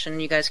earlier version.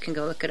 You guys can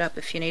go look it up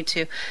if you need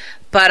to.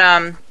 But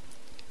I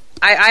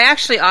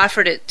actually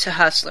offered it to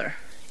Hustler,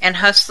 and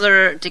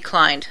Hustler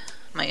declined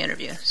my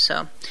interview.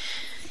 So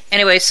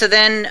anyway, so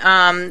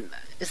then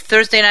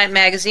Thursday Night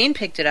Magazine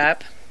picked it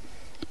up,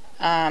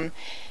 and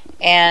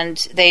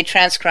they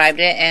transcribed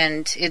it,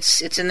 and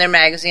it's in their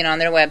magazine on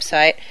their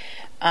website.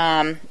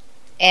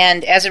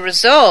 And as a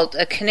result,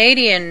 a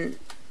Canadian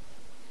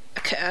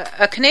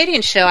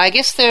show, I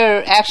guess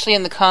they're actually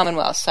in the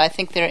Commonwealth, so I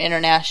think they're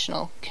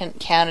international,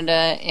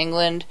 Canada,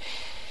 England,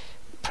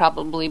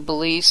 probably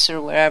Belize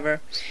or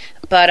wherever.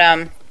 But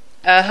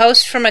a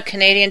host from a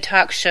Canadian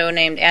talk show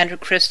named Andrew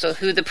Crystal,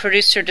 who the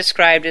producer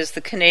described as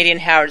the Canadian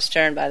Howard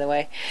Stern, by the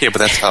way. Yeah, but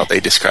that's how they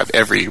describe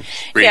every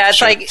radio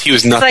show. He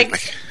was nothing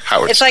like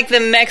Howard Stern. It's like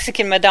the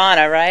Mexican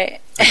Madonna, right?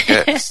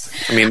 Yes.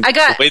 I mean,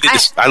 the way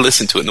I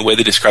listened to it, and the way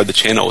they described the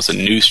channel was a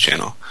news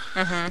channel.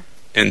 Mm-hmm.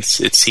 And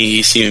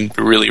he seemed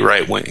really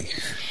right-wing.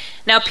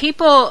 Now,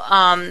 people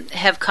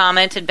have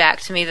commented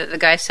back to me that the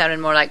guy sounded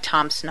more like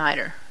Tom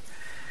Snyder.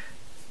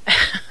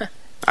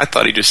 I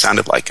thought he just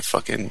sounded like a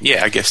fucking,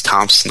 I guess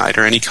Tom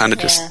Snyder, any kind of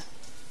just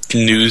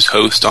news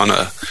host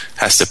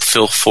has to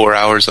fill 4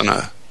 hours on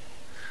a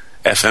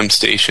FM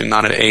station,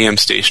 not an AM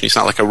station. He's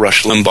not like a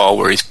Rush Limbaugh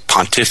where he's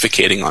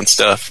pontificating on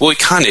stuff. Well, he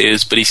kind of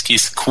is, but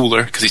he's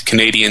cooler because he's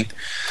Canadian.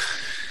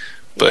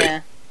 But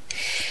yeah.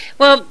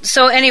 Well,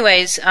 so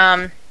anyways,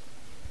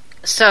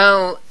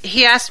 so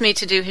he asked me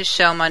to do his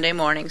show Monday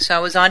morning. So I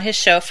was on his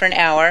show for an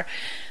hour.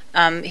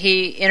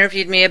 He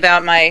interviewed me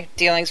about my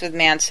dealings with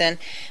Manson.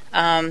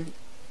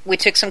 We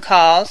took some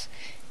calls,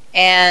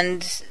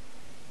 and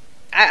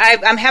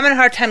I'm having a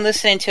hard time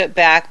listening to it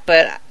back,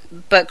 but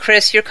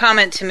Chris, your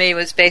comment to me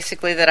was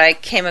basically that I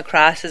came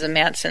across as a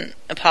Manson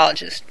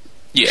apologist.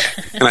 Yeah,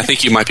 and I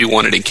think you might be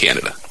wanted in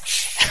Canada.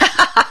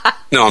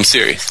 No, I'm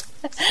serious.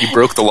 You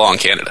broke the law in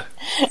Canada.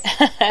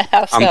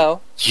 How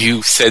so?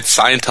 You said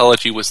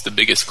Scientology was the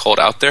biggest cult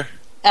out there.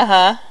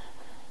 Uh-huh.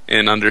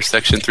 And under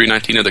Section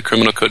 319 of the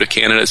Criminal Code of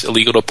Canada, it's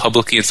illegal to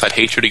publicly incite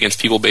hatred against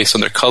people based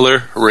on their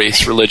color,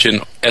 race,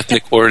 religion,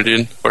 ethnic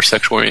origin, or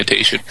sexual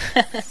orientation.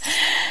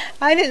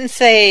 I didn't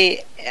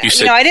say...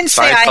 I didn't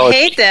say I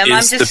hate them.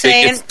 I'm just saying... It's the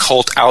biggest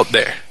cult out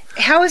there.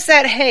 How is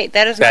that hate?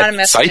 That is not a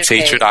message incites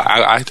hatred.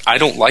 I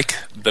don't like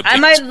the... I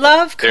might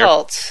love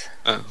cults.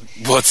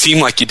 Well, it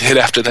seemed like you did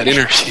after that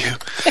interview.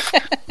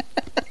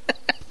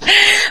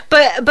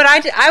 But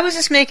I was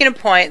just making a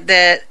point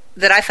that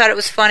I thought it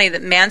was funny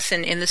that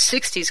Manson in the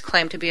 60s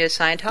claimed to be a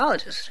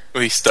Scientologist.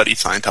 Well, he studied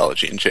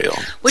Scientology in jail.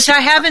 Which I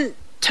haven't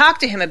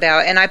talked to him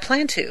about, and I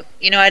plan to.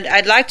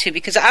 I'd like to,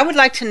 because I would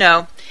like to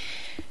know,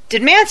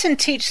 did Manson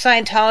teach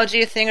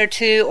Scientology a thing or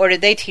two, or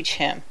did they teach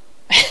him?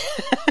 I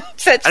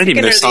didn't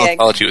even know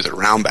Scientology was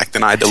around back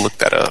then. I had to look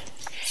that up.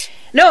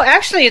 No,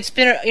 actually, it's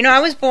been... I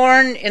was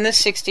born in the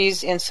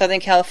 60s in Southern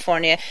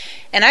California,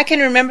 and I can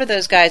remember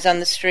those guys on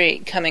the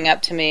street coming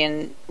up to me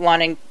and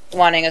wanting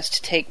us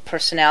to take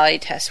personality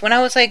tests. When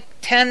I was like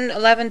 10,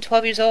 11,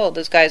 12 years old,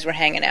 those guys were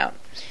hanging out.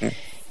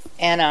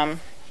 And,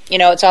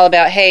 it's all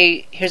about,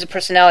 hey, here's a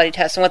personality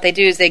test. And what they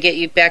do is they get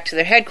you back to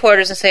their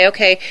headquarters and say,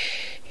 okay,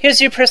 here's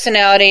your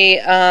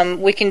personality.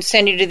 We can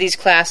send you to these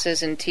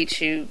classes and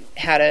teach you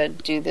how to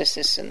do this,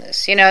 this, and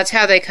this. It's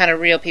how they kind of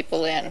reel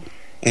people in.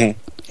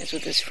 Is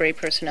with this free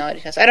personality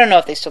test. I don't know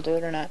if they still do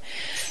it or not.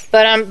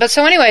 But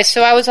so anyway,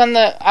 so I was on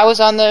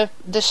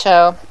the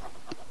show.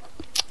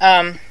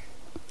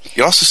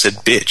 You also said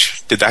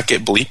bitch. Did that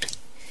get bleeped?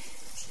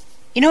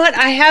 You know what?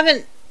 I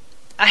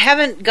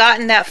haven't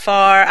gotten that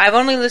far. I've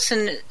only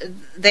listened.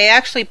 They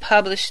actually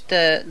published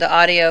the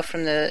audio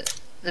from the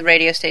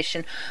radio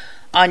station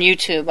on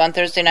YouTube, on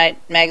Thursday Night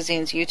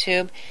Magazine's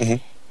YouTube. Mm-hmm.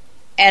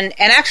 And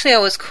actually I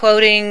was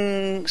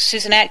quoting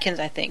Susan Atkins,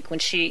 I think, when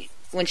she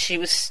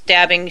was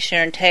stabbing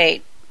Sharon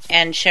Tate,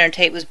 and Sharon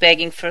Tate was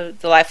begging for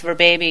the life of her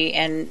baby,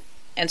 and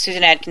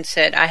Susan Atkins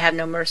said, "I have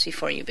no mercy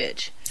for you,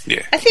 bitch."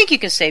 Yeah. I think you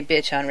can say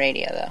bitch on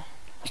radio, though.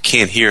 You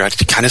can't hear. I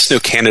kind of know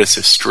Canada's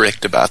so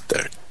strict about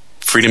their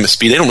freedom of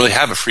speech. They don't really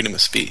have a freedom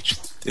of speech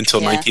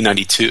until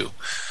 1992.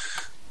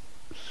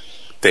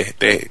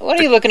 What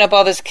are you looking up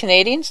all this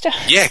Canadian stuff?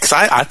 Yeah, because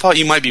I thought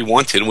you might be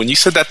wanted. When you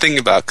said that thing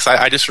about, because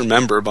I just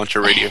remember a bunch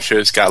of radio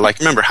shows got, like,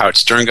 remember Howard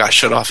Stern got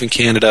shut off in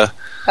Canada?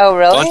 Oh,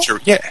 really?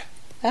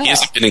 He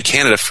hasn't been in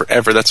Canada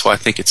forever. That's why I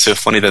think it's so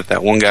funny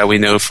that one guy we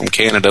know from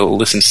Canada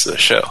listens to the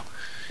show.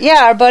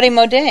 Yeah, our buddy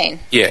Modane.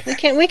 Yeah.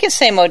 We can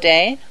say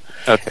Modane.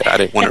 Okay, I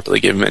didn't want to really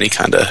give him any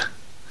kind of...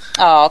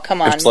 Oh,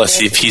 come on.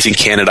 Plus, if he's in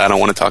Canada, I don't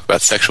want to talk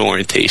about sexual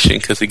orientation,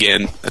 because,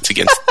 again, that's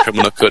against the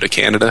Criminal Code of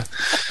Canada.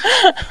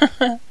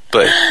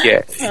 But,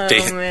 yeah,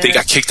 they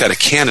got kicked out of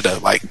Canada,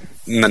 like,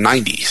 in the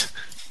 90s,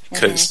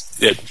 because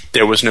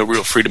there was no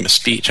real freedom of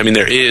speech. I mean,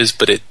 there is,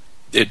 but it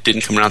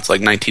didn't come around until,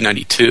 like,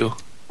 1992.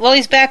 Well,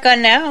 he's back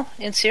on now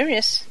in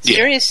Sirius.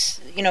 Sirius,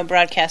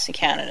 broadcasting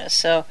Canada,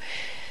 so...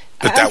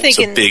 But that was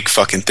a big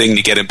fucking thing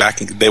to get him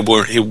back.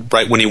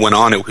 Right when he went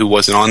on it, he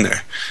wasn't on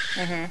there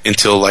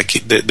until, like,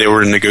 they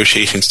were in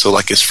negotiations till,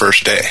 like, his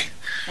first day.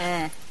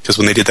 Because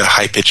when they did that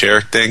high pitch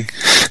Eric thing,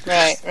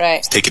 right,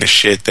 he's taking a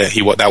shit that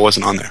that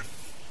wasn't on there.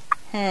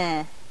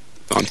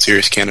 On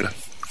Sirius Canada.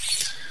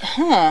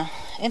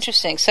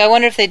 Interesting. So I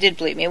wonder if they did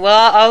bleep me.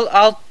 Well,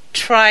 I'll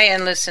try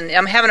and listen.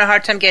 I'm having a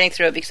hard time getting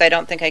through it because I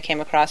don't think I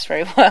came across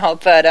very well,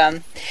 but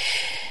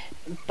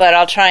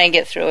I'll try and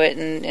get through it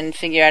and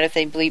figure out if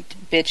they bleeped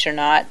bitch or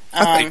not.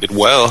 I think you did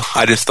well.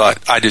 I just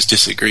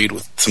disagreed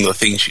with some of the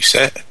things you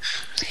said.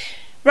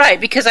 Right,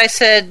 because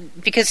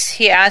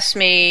he asked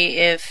me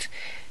if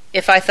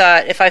I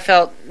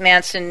felt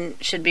Manson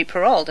should be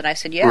paroled, and I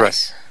said yes.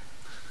 Right.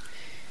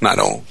 Not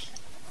all.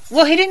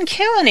 Well, he didn't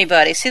kill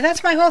anybody. See,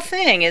 that's my whole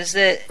thing.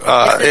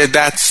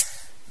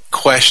 That's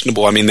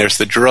questionable. I mean, there's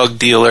the drug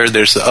dealer,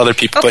 there's the other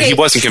people, but he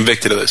wasn't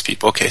convicted of those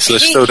people. Okay, so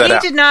let's throw that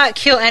out. He did not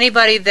kill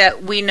anybody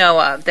that we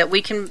know of, that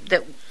we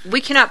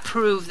cannot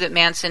prove that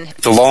Manson...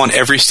 The law in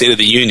every state of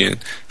the union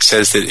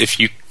says that if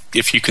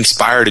you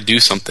conspire to do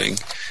something,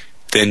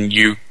 then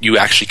you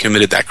actually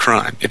committed that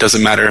crime. It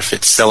doesn't matter if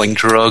it's selling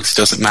drugs, it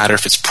doesn't matter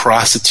if it's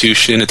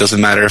prostitution, it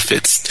doesn't matter if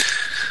it's...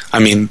 I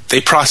mean,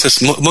 they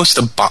process... Most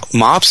of the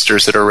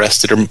mobsters that are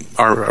arrested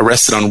are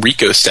arrested on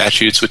RICO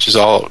statutes, which is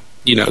all...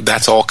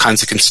 that's all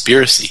kinds of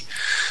conspiracy.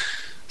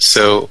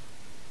 So,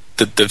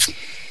 he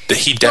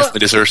definitely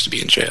deserves to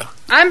be in jail.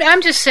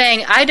 I'm just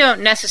saying I don't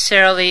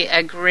necessarily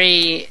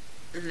agree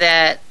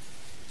that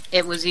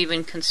it was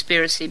even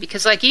conspiracy,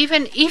 because, like,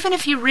 even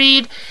if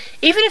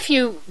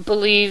you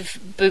believe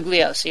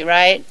Bugliosi,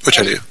 right? Which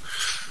I do.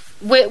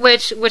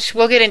 Which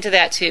we'll get into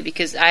that too,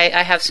 because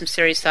I have some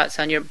serious thoughts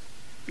on your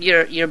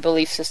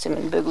belief system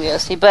in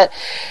Bugliosi. But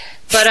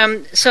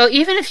so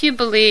even if you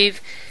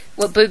believe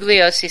what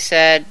Bugliosi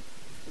said,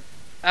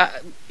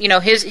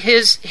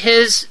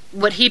 his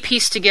what he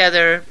pieced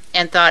together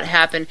and thought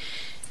happened,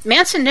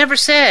 Manson never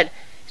said,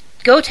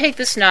 "Go take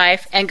this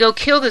knife and go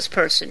kill this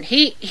person."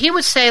 He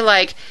would say,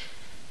 like,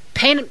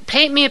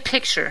 paint me a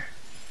picture.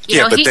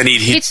 Then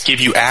he'd give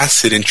you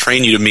acid and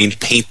train you to mean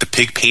paint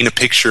a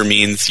picture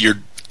means you're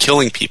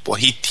killing people.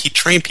 He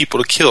trained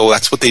people to kill.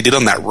 That's what they did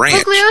on that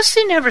ranch.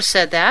 Bugliosi never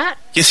said that.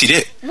 Yes, he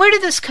did. Where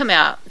did this come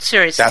out?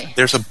 Seriously.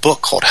 There's a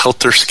book called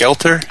Helter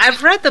Skelter.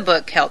 I've read the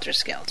book Helter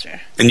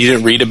Skelter. And you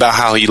didn't read about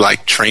how he,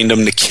 like, trained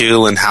them to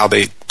kill and how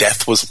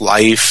death was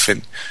life,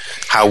 and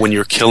how when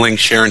you're killing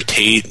Sharon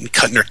Tate and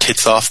cutting her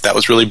tits off, that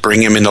was really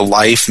bringing him into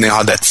life, and they all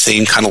had that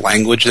same kind of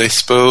language they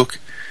spoke.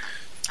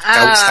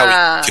 That was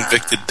how he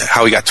convicted,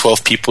 how he got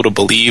 12 people to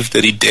believe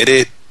that he did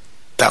it.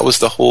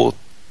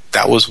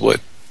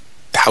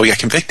 How he got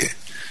convicted.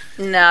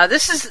 No,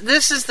 this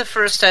is the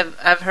first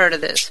I've heard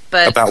of this.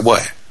 But about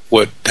what?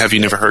 What have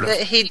you never heard of?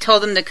 He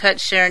told them to cut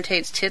Sharon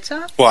Tate's tits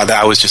off? Well,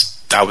 I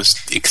was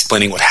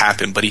explaining what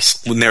happened, but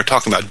when they were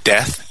talking about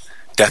death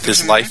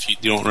is life, you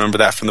don't remember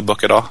that from the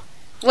book at all?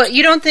 What,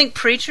 you don't think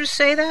preachers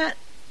say that?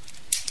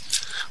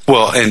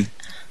 Well, and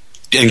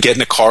get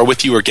in a car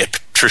with you, or get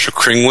Patricia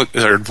Kringwick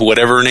or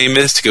whatever her name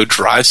is to go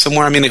drive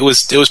somewhere. I mean, it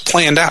was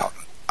planned out.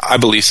 I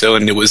believe so,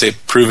 and it was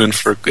proven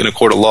in a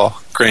court of law.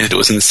 Granted, it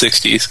was in the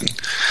 60s.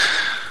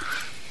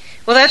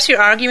 Well, that's your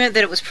argument,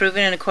 that it was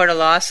proven in a court of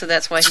law, so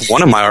that's why... It's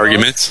one of my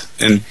arguments,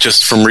 and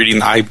just from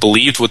reading, I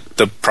believed what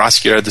the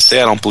prosecutor had to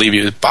say. I don't believe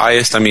he was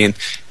biased. I mean,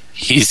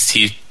 he's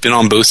been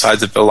on both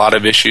sides of a lot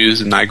of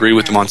issues, and I agree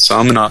with him on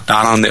some, and not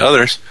on the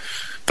others.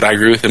 But I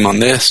agree with him on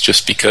this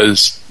just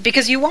because...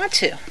 Because you want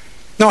to.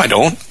 No, I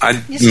don't.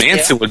 Yes,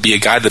 Manson would be a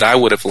guy that I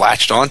would have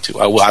latched onto.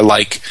 I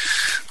like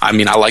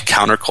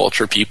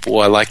counterculture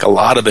people. I like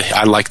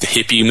the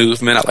hippie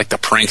movement. I like the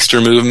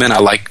prankster movement. I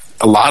like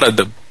a lot of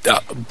the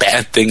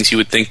bad things you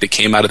would think that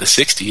came out of the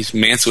 60s.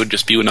 Manson would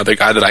just be another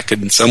guy that I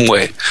could in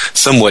somewhat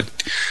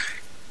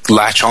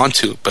latch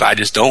onto, but I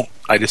just don't.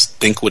 I just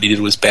think what he did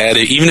was bad.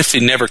 Even if he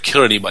never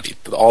killed anybody,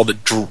 all the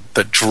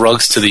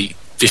drugs to the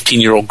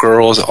 15-year-old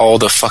girls, all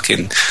the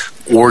fucking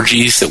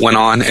orgies that went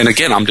on. And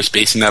again, I'm just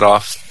basing that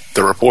off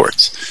the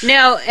reports.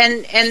 No,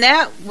 and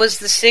that was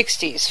the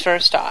 60s,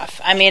 first off.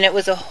 I mean, it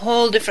was a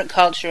whole different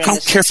culture. I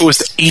don't care if it was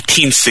the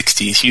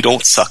 1860s. You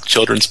don't suck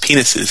children's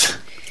penises.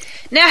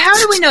 Now, how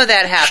do we know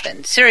that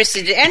happened?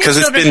 Seriously, did any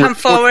children come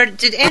forward?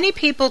 Did any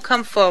people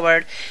come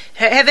forward?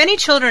 Have any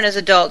children as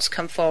adults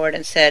come forward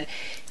and said,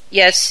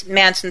 yes,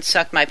 Manson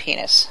sucked my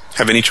penis?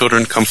 Have any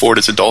children come forward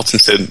as adults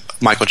and said,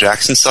 Michael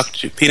Jackson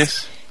sucked your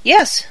penis?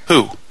 Yes.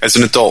 Who, as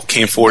an adult,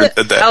 came forward and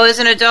said that? Oh, as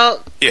an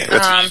adult? Yeah,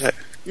 that's what you said.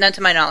 None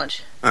to my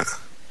knowledge.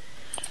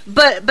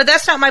 But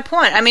that's not my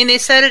point. I mean, they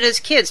said it as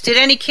kids. Did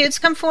any kids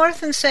come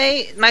forth and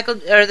say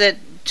that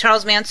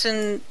Charles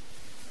Manson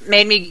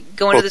made me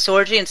go into this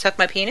orgy and suck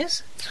my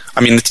penis?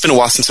 I mean, it's been a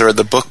while since I read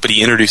the book, but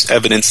he introduced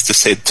evidence to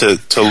say to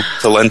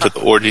lend to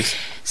the orgies.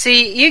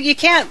 See, you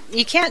can't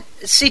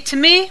see, to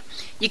me,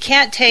 you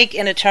can't take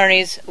an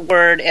attorney's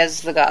word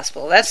as the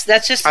gospel. That's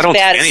just as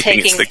bad as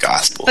taking the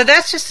gospel. But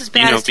that's just as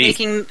bad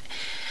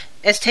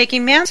as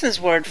taking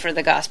Manson's word for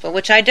the gospel,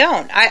 which I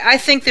don't. I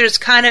think there's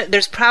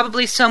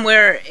probably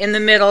somewhere in the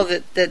middle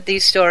that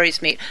these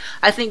stories meet.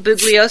 I think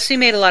Bugliosi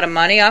made a lot of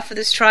money off of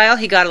this trial.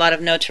 He got a lot of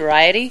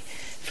notoriety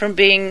from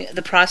being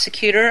the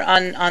prosecutor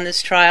on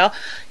this trial.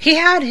 He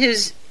had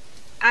his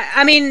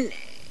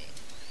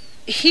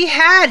he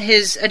had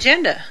his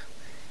agenda.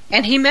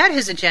 And he met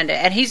his agenda,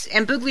 and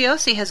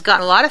Bugliosi has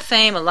gotten a lot of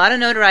fame, a lot of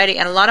notoriety,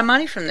 and a lot of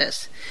money from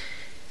this.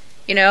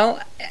 You know,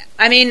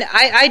 I mean,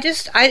 I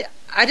just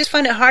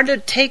find it hard to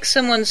take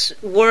someone's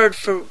word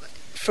for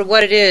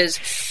what it is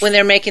when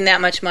they're making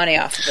that much money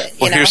off of it.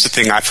 Well, here's the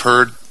thing: I've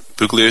heard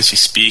Bugliosi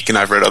speak, and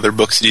I've read other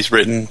books that he's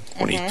written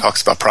when he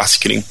talks about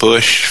prosecuting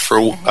Bush for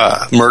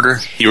murder.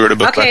 He wrote a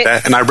book about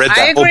that, and I read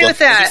that whole book. I agree with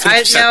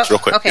that. Real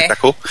quick, okay. Is that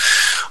cool?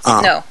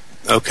 No.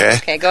 Okay.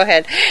 Okay, go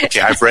ahead.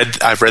 Okay, I've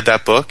read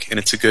that book, and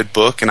it's a good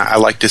book, and I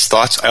liked his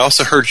thoughts. I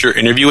also heard your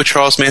interview with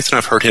Charles Manson.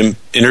 I've heard him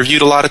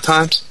interviewed a lot of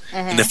times,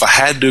 and if I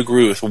had to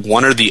agree with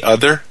one or the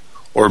other,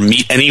 or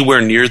meet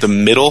anywhere near the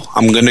middle,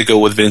 I'm going to go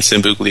with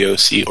Vincent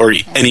Bugliosi, or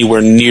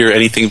anywhere near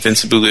anything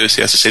Vincent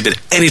Bugliosi has to say than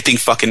anything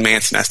fucking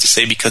Manson has to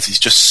say, because he's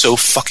just so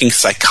fucking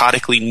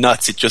psychotically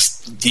nuts. It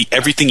just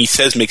everything he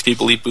says makes me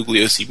believe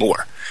Bugliosi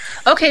more.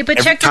 Okay, but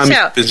check this out. Every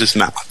time he opens his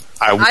mouth,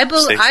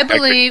 I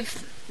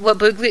believe. What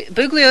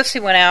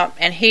Bugliosi went out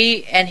and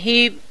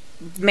he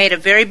made a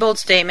very bold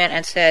statement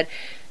and said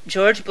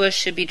George Bush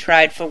should be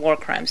tried for war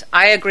crimes.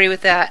 I agree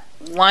with that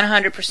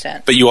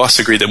 100%. But you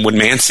also agree that when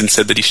Manson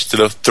said that he should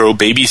throw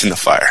babies in the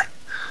fire.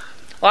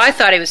 Well, I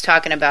thought he was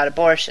talking about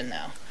abortion,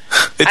 though.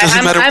 It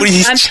doesn't matter what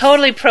he's... I'm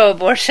totally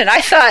pro-abortion.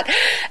 I thought,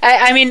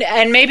 I mean,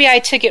 and maybe I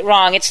took it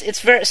wrong. It's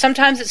very,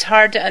 sometimes it's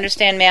hard to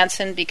understand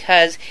Manson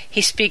because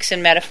he speaks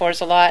in metaphors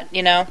a lot,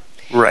 you know.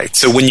 Right.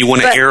 So when you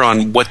want to err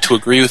on what to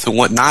agree with and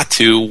what not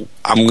to,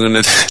 I'm going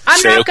to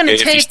say, okay,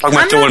 if he's talking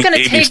about throwing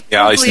babies, he's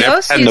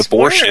never had an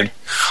abortion. Word.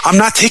 I'm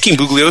not taking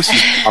Bugliosi.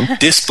 I'm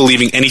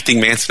disbelieving anything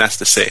Manson has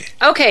to say.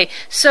 Okay.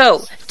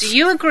 So, do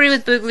you agree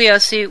with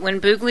Bugliosi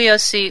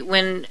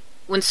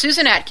when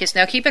Susan Atkins,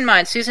 now keep in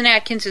mind, Susan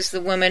Atkins is the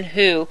woman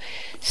who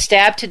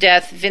stabbed to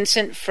death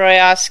Vincent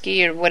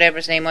Froyowski, or whatever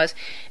his name was,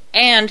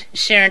 and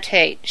Sharon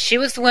Tate. She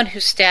was the one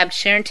who stabbed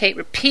Sharon Tate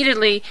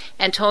repeatedly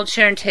and told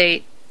Sharon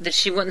Tate that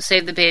she wouldn't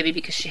save the baby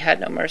because she had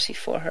no mercy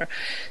for her.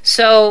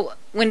 So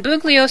when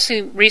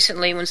Bugliosi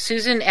recently, when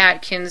Susan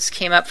Atkins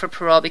came up for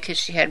parole because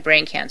she had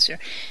brain cancer,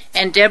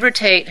 and Deborah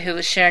Tate, who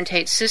was Sharon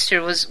Tate's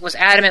sister, was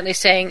adamantly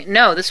saying,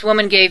 no, this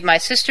woman gave my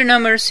sister no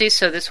mercy,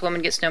 so this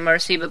woman gets no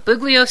mercy. But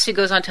Bugliosi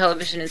goes on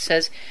television and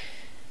says,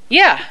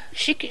 yeah,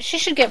 she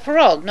should get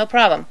paroled, no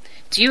problem.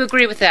 Do you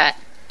agree with that?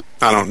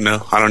 I don't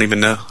know. I don't even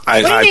know.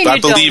 I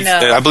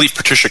believe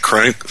Patricia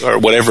Krennic, or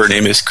whatever her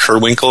name is,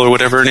 Kerwinkle or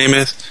whatever her name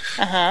is,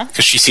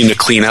 because she seemed to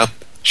clean up.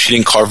 She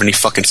didn't carve any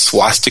fucking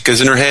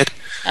swastikas in her head.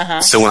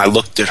 So when I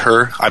looked at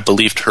her, I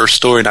believed her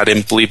story, and I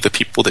didn't believe the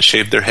people that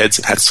shaved their heads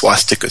and had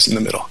swastikas in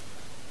the middle.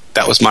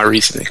 That was my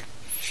reasoning,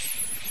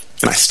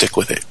 and I stick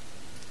with it.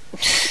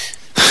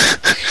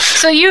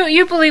 So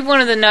you believe one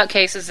of the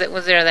nutcases that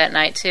was there that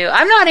night too?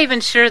 I'm not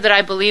even sure that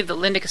I believe that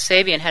Linda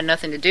Kasabian had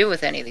nothing to do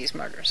with any of these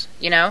murders.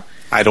 You know,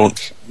 I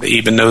don't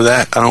even know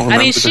that. I don't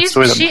remember the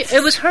story.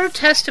 It was her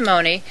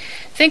testimony.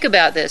 Think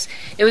about this.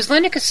 It was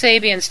Linda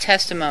Kasabian's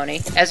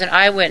testimony as an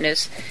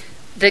eyewitness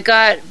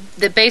that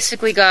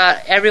basically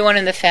got everyone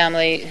in the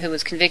family who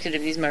was convicted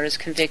of these murders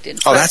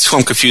convicted. Oh, that's who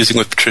I'm confusing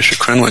with Patricia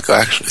Krenwick,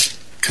 actually.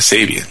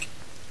 Kasabian.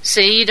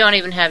 See, you don't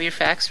even have your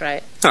facts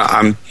right. No,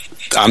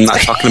 I'm not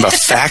talking about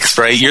facts,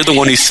 right? You're the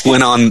one who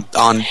went on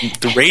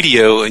the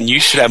radio, and you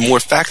should have more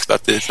facts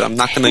about this. I'm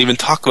not going to even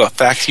talk about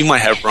facts you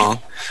might have wrong.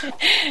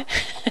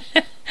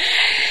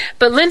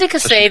 But Linda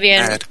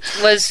Kasabian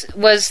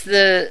was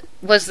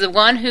the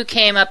one who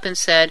came up and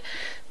said,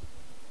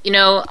 you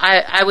know,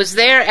 I was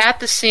there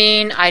at the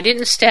scene. I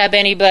didn't stab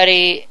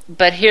anybody,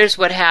 but here's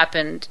what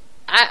happened.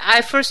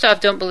 I first off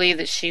don't believe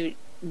that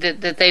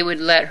that they would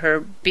let her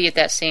be at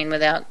that scene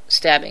without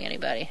stabbing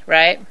anybody,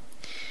 right?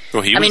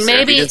 Well, he I was mean, there.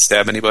 maybe He didn't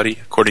stab anybody,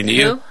 according to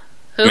you.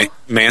 Who?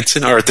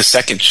 Manson, or at the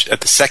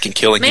second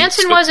killing.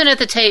 Manson wasn't at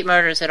the Tate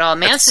murders at all.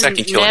 Manson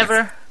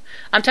never.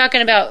 I'm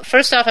talking about.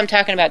 First off, I'm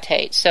talking about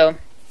Tate. So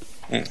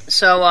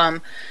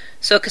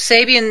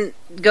Kasabian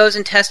goes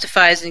and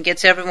testifies and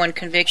gets everyone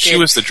convicted. She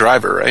was the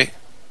driver, right?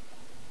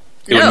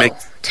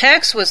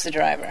 Tex was the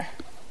driver.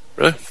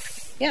 Really?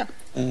 Yeah.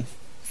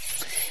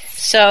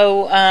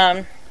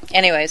 So,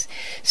 anyways,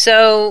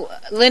 so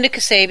Linda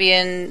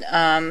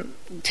Kasabian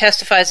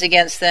testifies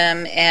against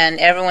them, and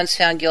everyone's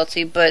found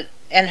guilty.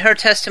 And her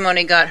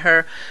testimony got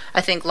her,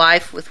 I think,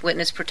 life with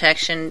witness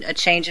protection, a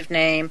change of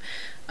name,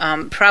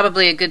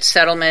 probably a good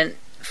settlement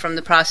from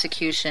the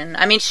prosecution.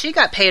 I mean, she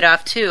got paid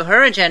off too.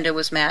 Her agenda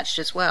was matched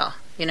as well.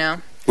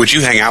 Would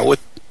you hang out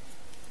with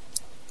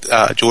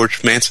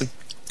George Manson,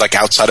 like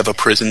outside of a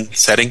prison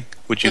setting?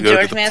 Would you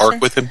go to the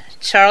park with him?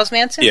 Charles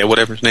Manson? Yeah,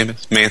 whatever his name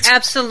is, Manson.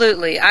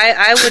 Absolutely.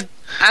 I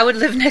would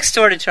live next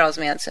door to Charles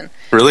Manson.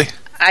 Really?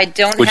 I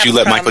don't. Would you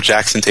let Michael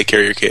Jackson take care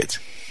of your kids?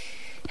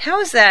 How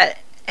is that?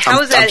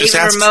 How is that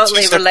even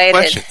remotely related?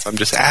 Questions. I'm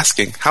just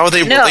asking. How are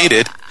they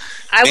related?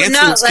 I would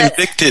not Manson's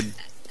convicted.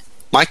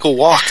 Michael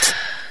walked.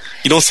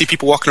 You don't see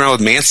people walking around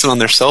with Manson on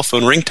their cell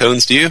phone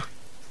ringtones, do you?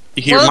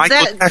 You hear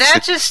Michael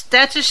Jackson.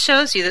 that just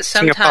shows you that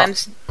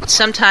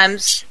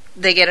sometimes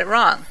they get it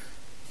wrong.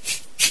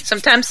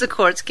 Sometimes the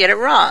courts get it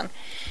wrong.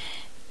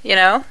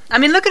 I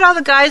mean, look at all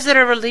the guys that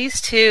are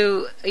released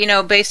who,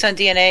 based on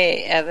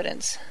DNA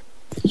evidence.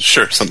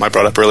 Sure, something I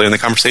brought up earlier in the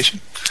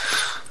conversation.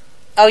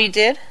 Oh, you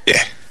did?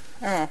 Yeah.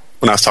 Oh.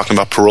 When I was talking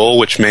about parole,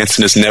 which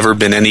Manson he's never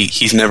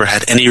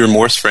had any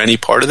remorse for any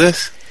part of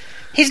this.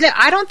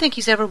 I don't think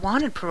he's ever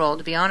wanted parole,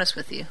 to be honest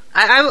with you.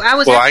 I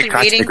was actually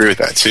reading. I agree with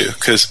that too,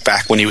 because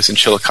back when he was in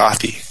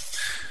Chillicothe,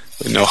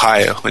 in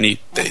Ohio, when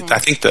I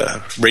think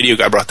the radio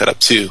guy brought that up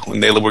too. When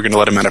they were going to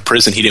let him out of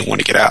prison, he didn't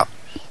want to get out.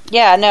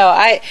 Yeah, no,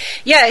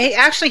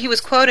 he was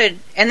quoted,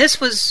 and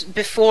this was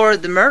before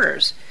the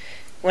murders,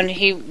 when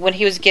he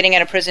was getting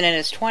out of prison in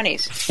his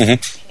 20s.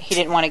 Mm-hmm. He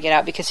didn't want to get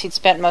out because he'd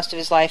spent most of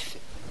his life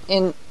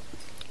in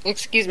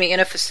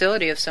a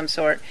facility of some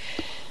sort.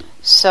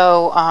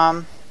 So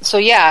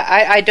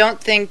yeah, I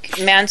don't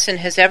think Manson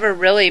has ever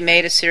really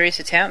made a serious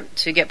attempt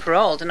to get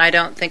paroled, and I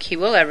don't think he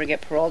will ever get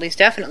paroled. He's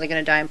definitely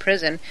going to die in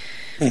prison.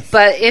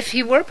 But if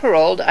he were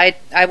paroled, I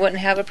wouldn't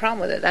have a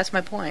problem with it. That's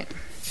my point.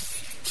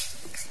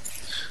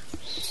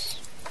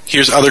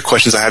 Here's other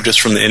questions I have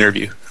just from the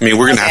interview. I mean,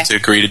 we're going to have to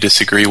agree to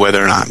disagree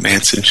whether or not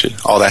Manson should,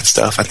 all that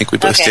stuff. I think we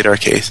both stated our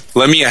case.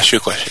 Let me ask you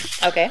a question.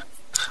 Okay.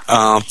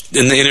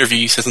 In the interview,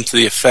 you said something to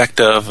the effect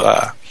of,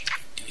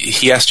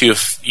 he asked you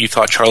if you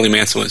thought Charlie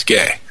Manson was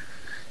gay.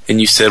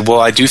 And you said, well,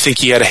 I do think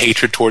he had a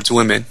hatred towards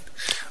women,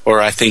 or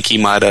I think he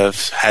might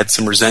have had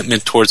some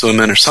resentment towards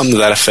women, or something to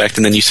that effect.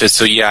 And then you said,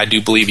 so yeah, I do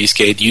believe he's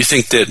gay. Do you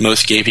think that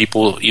most gay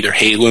people either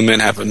hate women,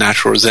 have a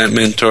natural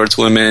resentment towards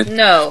women?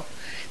 No.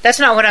 That's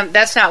not what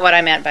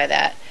I meant by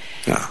that.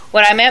 No.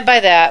 What I meant by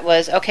that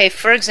was, okay,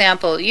 for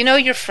example,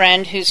 your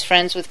friend who's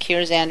friends with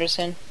Kears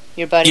Anderson,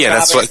 your buddy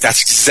Robert? Yeah,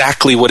 that's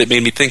exactly what it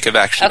made me think of,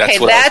 actually. Okay,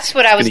 that's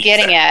what I was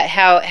getting at.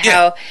 How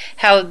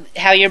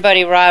your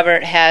buddy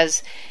Robert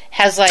has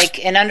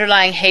like an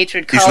underlying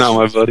hatred. He's not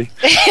my buddy.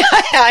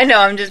 I know,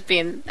 I'm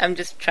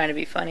just trying to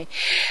be funny.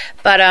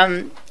 But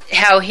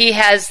how he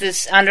has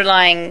this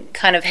underlying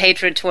kind of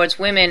hatred towards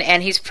women,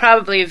 and he's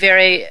probably a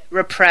very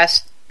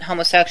repressed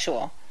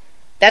homosexual.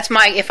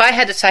 If I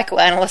had to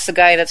psychoanalyze the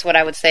guy, that's what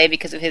I would say,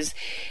 because of his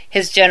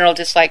general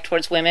dislike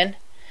towards women.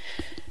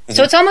 Mm-hmm.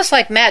 So it's almost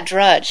like Matt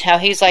Drudge, how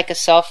he's like a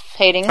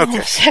self-hating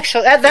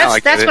homosexual.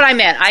 That's what I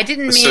meant. I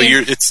didn't mean. So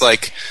it's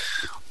like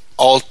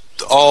all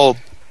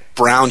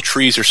brown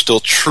trees are still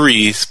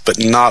trees, but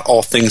not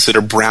all things that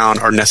are brown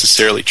are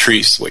necessarily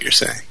trees. Is what you're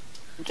saying?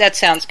 That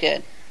sounds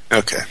good.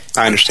 Okay,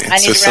 I understand.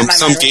 So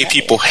some gay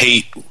people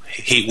hate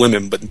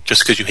women, but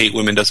just because you hate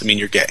women doesn't mean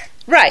you're gay.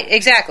 Right.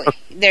 Exactly. Okay.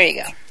 There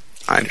you go.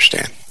 I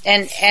understand.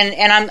 And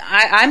I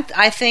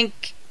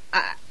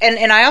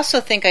also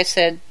think I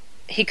said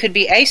he could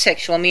be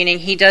asexual, meaning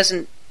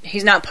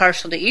he's not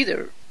partial to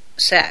either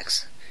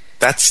sex.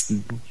 That's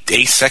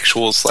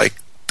asexual is like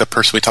the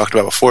person we talked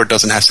about before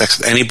doesn't have sex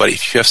with anybody.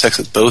 If you have sex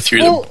with both,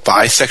 you're either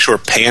bisexual or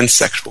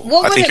pansexual.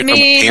 What would it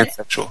mean?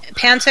 Pansexual.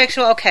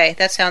 Pansexual? Okay,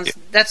 that sounds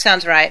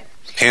right.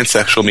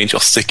 Pansexual means you'll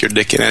stick your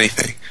dick in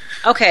anything.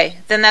 Okay,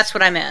 then that's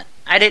what I meant.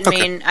 I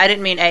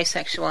didn't mean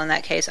asexual in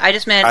that case. I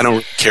just meant. I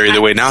don't carry the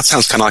way. Now it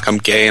sounds kind of like I'm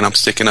gay and I'm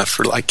sticking up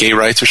for like gay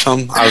rights or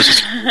something. I was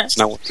just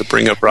not wanting to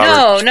bring up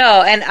Robert.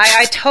 No, and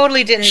I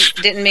totally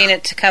didn't mean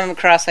it to come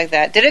across like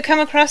that. Did it come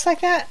across like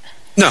that?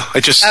 No,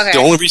 the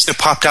only reason it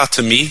popped out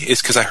to me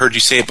is because I heard you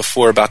say it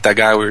before about that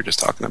guy we were just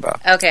talking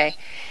about. Okay,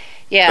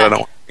 yeah. But I don't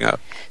want to bring up.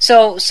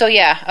 So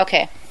yeah,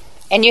 okay.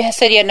 And you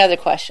said you had another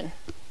question.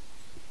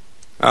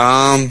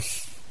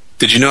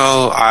 Did you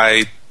know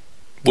I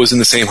was in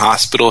the same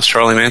hospital as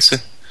Charlie Manson?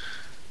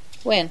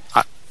 When?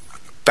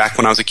 Back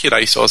when I was a kid, I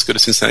used to always go to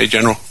Cincinnati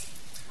General.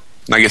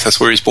 And I guess that's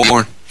where he was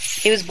born.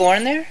 He was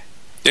born there?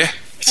 Yeah,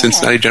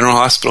 Cincinnati General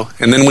Hospital.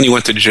 And then when he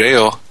went to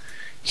jail,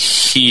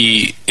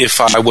 if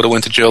I would have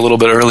went to jail a little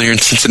bit earlier in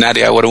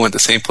Cincinnati, I would have went the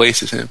same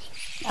place as him.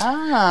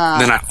 Ah.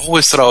 And then I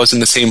always thought I was in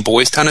the same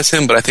boys' town as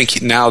him, but I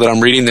think now that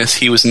I'm reading this,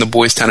 he was in the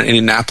boys' town in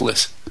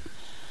Indianapolis.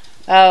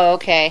 Oh,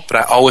 okay. But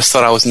I always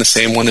thought I was in the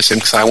same one as him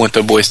because I went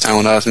to boys' town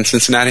when I was in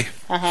Cincinnati.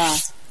 Uh-huh.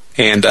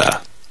 And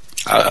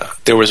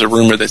there was a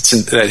rumor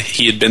that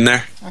he had been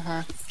there.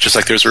 Uh-huh. Just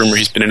like there's a rumor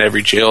he's been in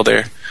every jail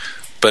there.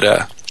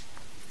 But,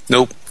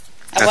 nope.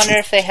 I wonder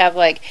if they have,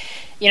 like,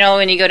 you know,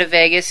 when you go to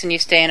Vegas and you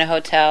stay in a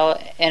hotel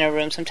in a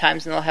room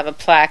sometimes, and they'll have a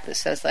plaque that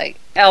says, like,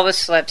 Elvis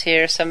slept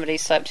here, somebody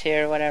slept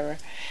here, whatever.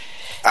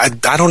 I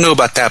don't know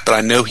about that, but I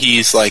know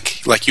he's,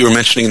 like you were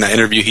mentioning in that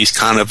interview, he's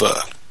kind of a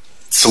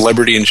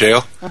celebrity in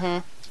jail. Mm-hmm.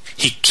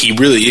 He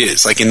really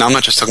is. Like, and I'm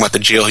not just talking about the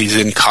jail he's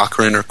in,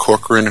 Corcoran, or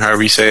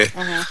however you say it.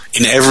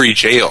 Mm-hmm. In every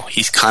jail,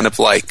 he's kind of,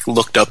 like,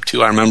 looked up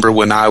to. I remember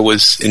when I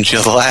was in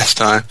jail the last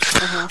time,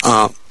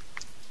 mm-hmm.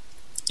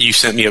 You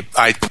sent me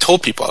I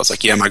told people, I was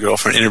like, yeah, my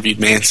girlfriend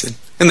interviewed Manson.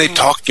 And they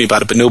talked to me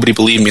about it, but nobody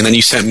believed me. And then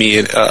you sent me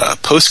a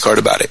postcard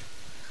about it.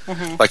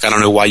 Mm-hmm. Like, I don't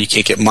know why you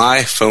can't get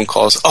my phone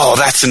calls. Oh,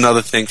 that's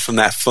another thing from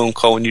that phone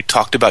call when you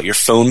talked about your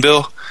phone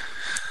bill.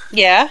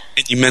 Yeah.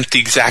 And you mentioned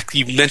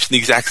the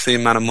exact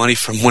same amount of money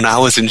from when I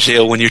was in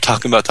jail when you're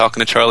talking about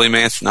talking to Charlie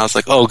Manson. I was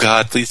like, oh,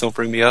 God, please don't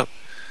bring me up.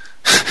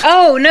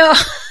 Oh, no.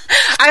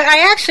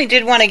 I actually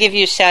did want to give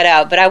you a shout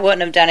out, but I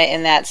wouldn't have done it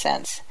in that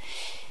sense.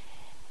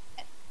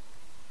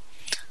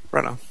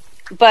 Right on.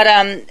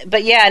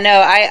 But yeah, no,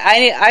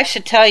 I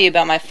should tell you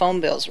about my phone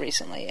bills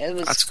recently.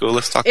 That's cool.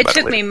 Let's talk about it.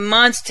 It took me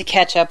months to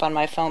catch up on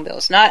my phone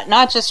bills.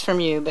 Not just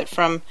from you, but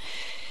from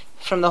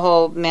the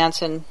whole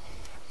Manson,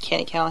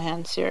 Kenny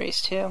Callahan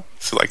series too.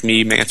 So like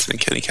me, Manson,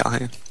 and Kenny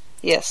Callahan.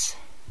 Yes.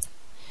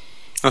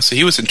 Oh, so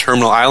he was in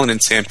Terminal Island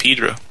in San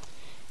Pedro.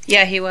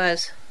 Yeah, he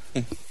was.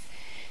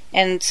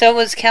 And so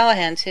was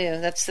Callahan too.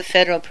 That's the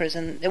federal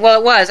prison.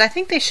 Well, it was. I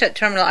think they shut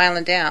Terminal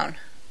Island down.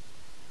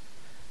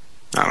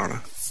 I don't know.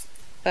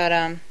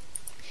 But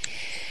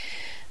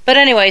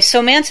anyway,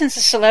 so Manson's a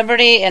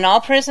celebrity in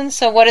all prisons.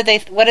 So what did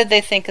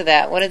they think of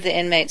that? What did the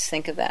inmates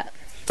think of that?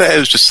 It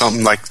was just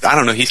something like, I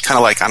don't know. He's kind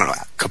of like, I don't know,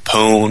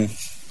 Capone,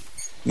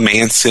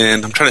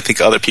 Manson. I'm trying to think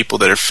of other people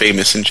that are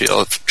famous in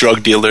jail,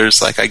 drug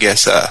dealers. Like, I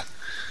guess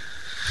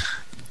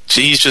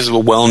he's just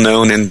well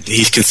known, and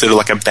he's considered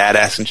like a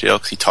badass in jail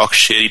because he talks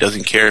shit. He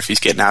doesn't care if he's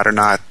getting out or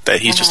not.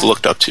 That he's just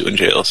looked up to in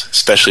jails,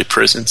 especially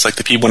prisons. Like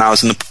the people when I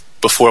was in the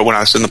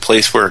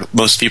place where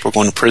most people were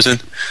going to prison,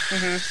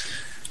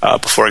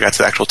 before I got to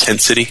the actual tent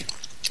city,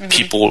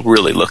 people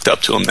really looked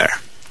up to him there.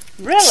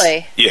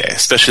 Really? Yeah,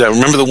 especially I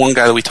remember the one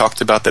guy that we talked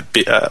about that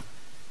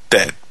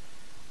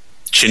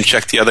chin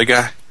checked the other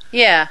guy.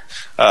 Yeah.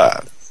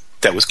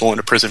 That was going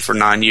to prison for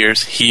 9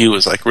 years. He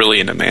was like really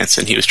into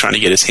Manson. He was trying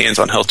to get his hands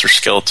on Helter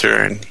Skelter,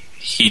 and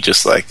he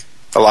just like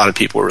a lot of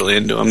people were really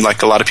into him.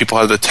 Like a lot of people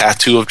have the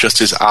tattoo of just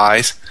his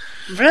eyes.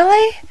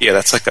 Really? Yeah,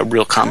 that's like a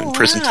real common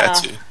prison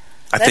tattoo.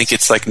 I think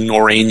it's like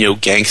Noreno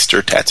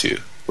gangster tattoo.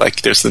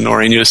 Like there's the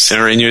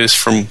Noreños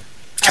from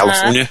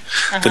California.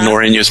 The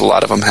Noreños, a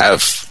lot of them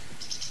have,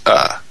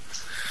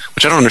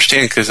 which I don't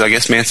understand because I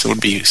guess Manson would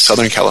be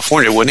Southern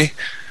California, wouldn't he?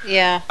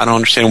 Yeah. I don't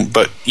understand,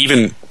 but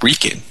even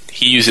Rican,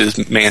 he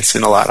uses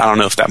Manson a lot. I don't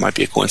know if that might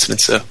be a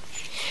coincidence, though.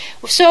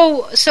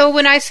 So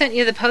when I sent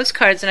you the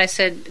postcards and I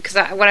said,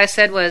 what I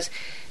said was,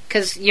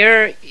 because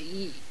the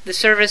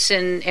service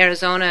in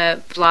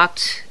Arizona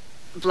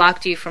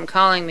blocked you from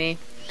calling me.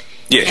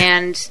 Yeah.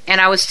 And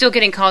I was still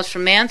getting calls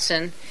from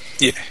Manson.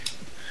 Yeah.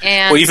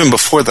 And well, even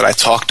before that, I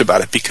talked about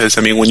it because,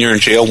 I mean, when you're in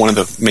jail, one of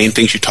the main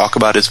things you talk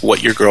about is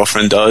what your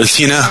girlfriend does,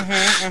 you know,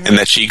 and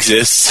that she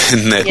exists,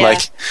 and that,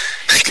 like,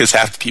 because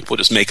half the people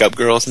just make up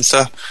girls and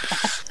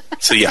stuff.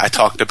 So, yeah, I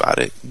talked about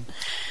it.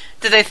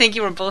 Did they think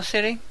you were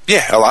bullshitting?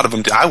 Yeah, a lot of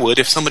them did. I would.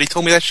 If somebody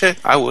told me that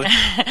shit, I would.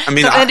 I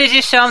mean, so then did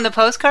you show them the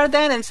postcard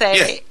then and say,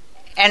 yeah.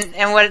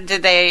 And what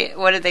did they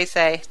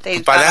say?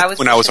 By that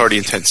when I was already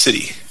in Tent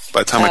City, by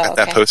the time I got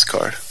that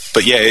postcard.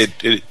 But yeah,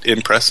 it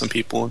impressed some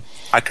people.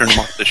 I turned them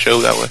off the show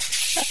that way.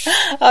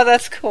 Oh,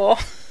 that's cool.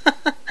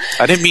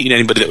 I didn't meet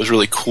anybody that was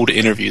really cool to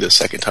interview the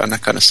second time.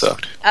 That kind of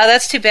sucked. Oh,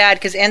 that's too bad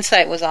because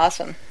Insight was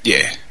awesome.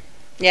 Yeah.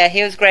 Yeah,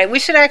 he was great. We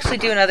should actually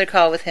do another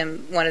call with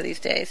him one of these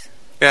days.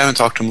 Yeah, I haven't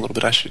talked to him a little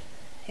bit. I should.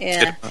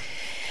 Yeah.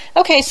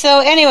 Okay, so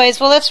anyways,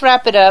 well, let's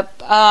wrap it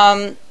up.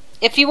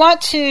 If you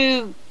want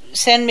to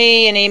send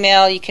me an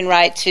email, you can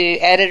write to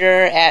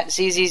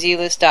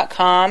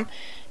editor@ZZZlist.com.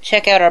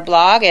 Check out our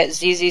blog at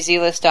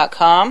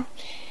ZZZlist.com.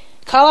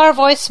 Call our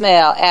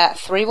voicemail at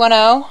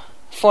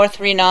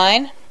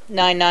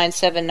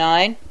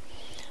 310-439-9979.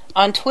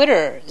 On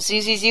Twitter,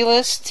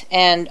 ZZZlist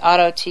and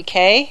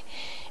AutoTK.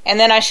 And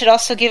then I should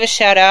also give a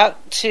shout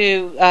out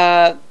to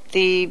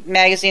the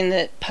magazine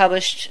that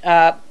published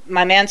my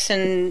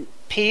Manson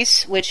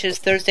piece, which is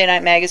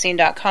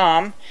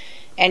ThursdayNightMagazine.com.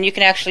 And you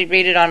can actually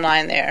read it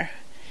online there.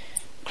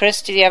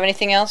 Chris, do you have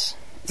anything else?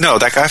 No,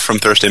 that guy from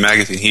Thursday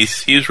Magazine,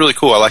 he was really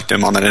cool. I liked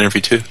him on that interview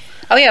too.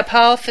 Oh yeah,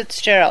 Paul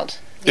Fitzgerald.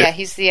 Yeah,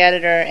 he's the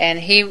editor, and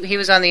he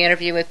was on the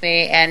interview with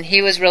me, and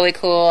he was really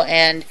cool.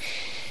 And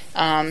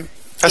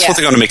That's one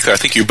thing I want to make clear. I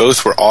think you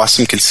both were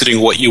awesome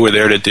considering what you were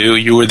there to do.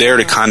 You were there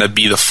to kind of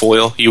be the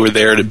foil. You were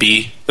there to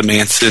be the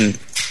Manson,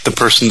 the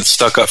person that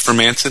stuck up for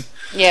Manson.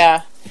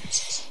 Yeah.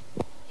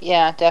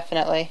 Yeah,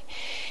 definitely.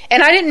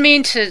 And I didn't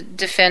mean to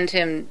defend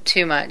him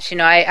too much. You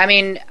know, I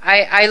mean,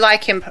 I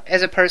like him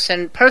as a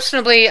person.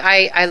 Personally,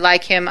 I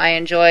like him. I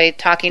enjoy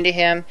talking to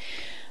him.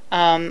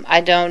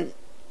 I don't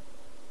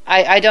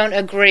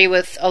agree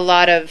with a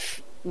lot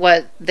of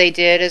what they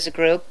did as a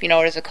group, you know,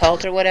 or as a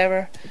cult or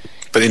whatever.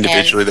 But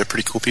individually, they're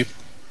pretty cool people.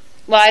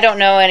 Well, I don't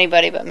know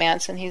anybody but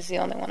Manson. He's the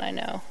only one I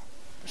know.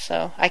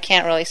 So I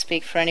can't really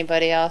speak for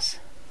anybody else.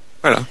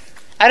 Right on.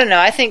 I don't know.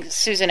 I think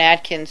Susan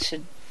Atkins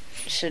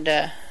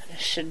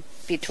should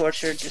be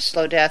tortured to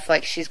slow death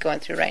like she's going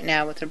through right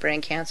now with her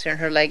brain cancer and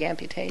her leg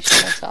amputation.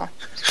 That's all.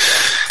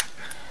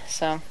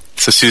 So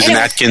Susan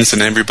Atkins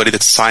and everybody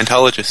that's a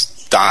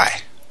Scientologist,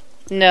 die.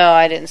 No,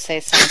 I didn't say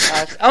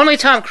Scientologist. Only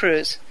Tom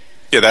Cruise.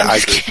 Yeah, that I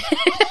agree.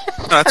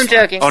 No, I'm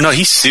joking. Oh no,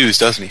 he sues,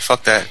 doesn't he?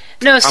 Fuck that.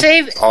 No,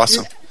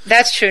 awesome.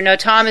 That's true. No,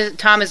 Tom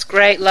is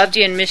great. Loved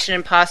you in Mission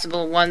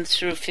Impossible 1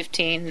 through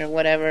 15 or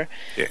whatever.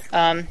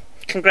 Yeah.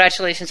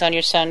 Congratulations on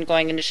your son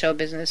going into show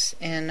business.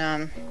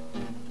 And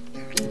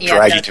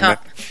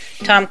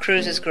Tom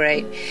Cruise is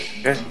great.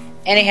 Yeah.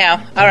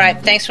 Anyhow, all right.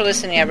 Thanks for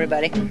listening,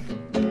 everybody.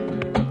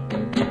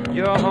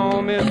 Your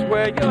home is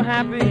where you're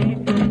happy.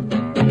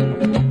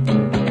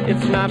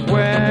 It's not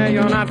where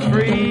you're not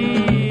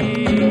free.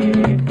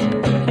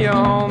 Your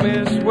home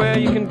is where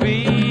you can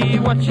be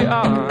what you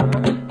are,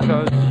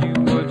 'cause you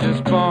were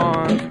just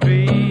born to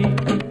be.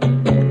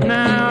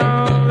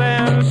 Now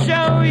they'll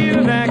show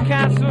you their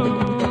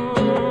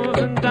castles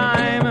and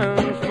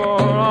diamonds for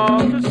all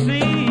to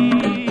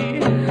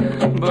see,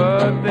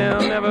 but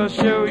they'll never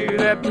show you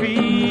that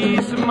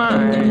peace of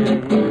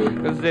mind,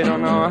 'cause they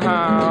don't know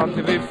how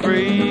to be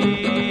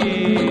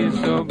free.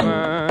 So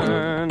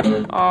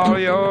burn all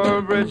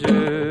your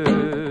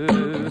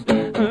bridges,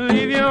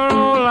 leave your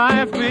old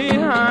life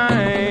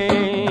behind.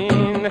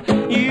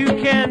 You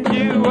can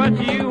do what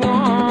you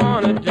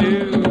want to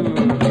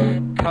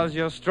do, 'cause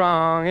you're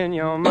strong in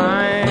your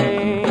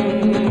mind.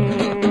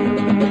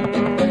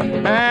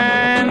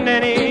 And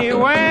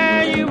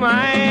anywhere you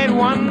might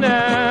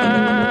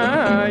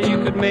wander, you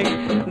could make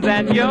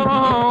that your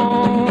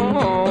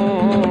home.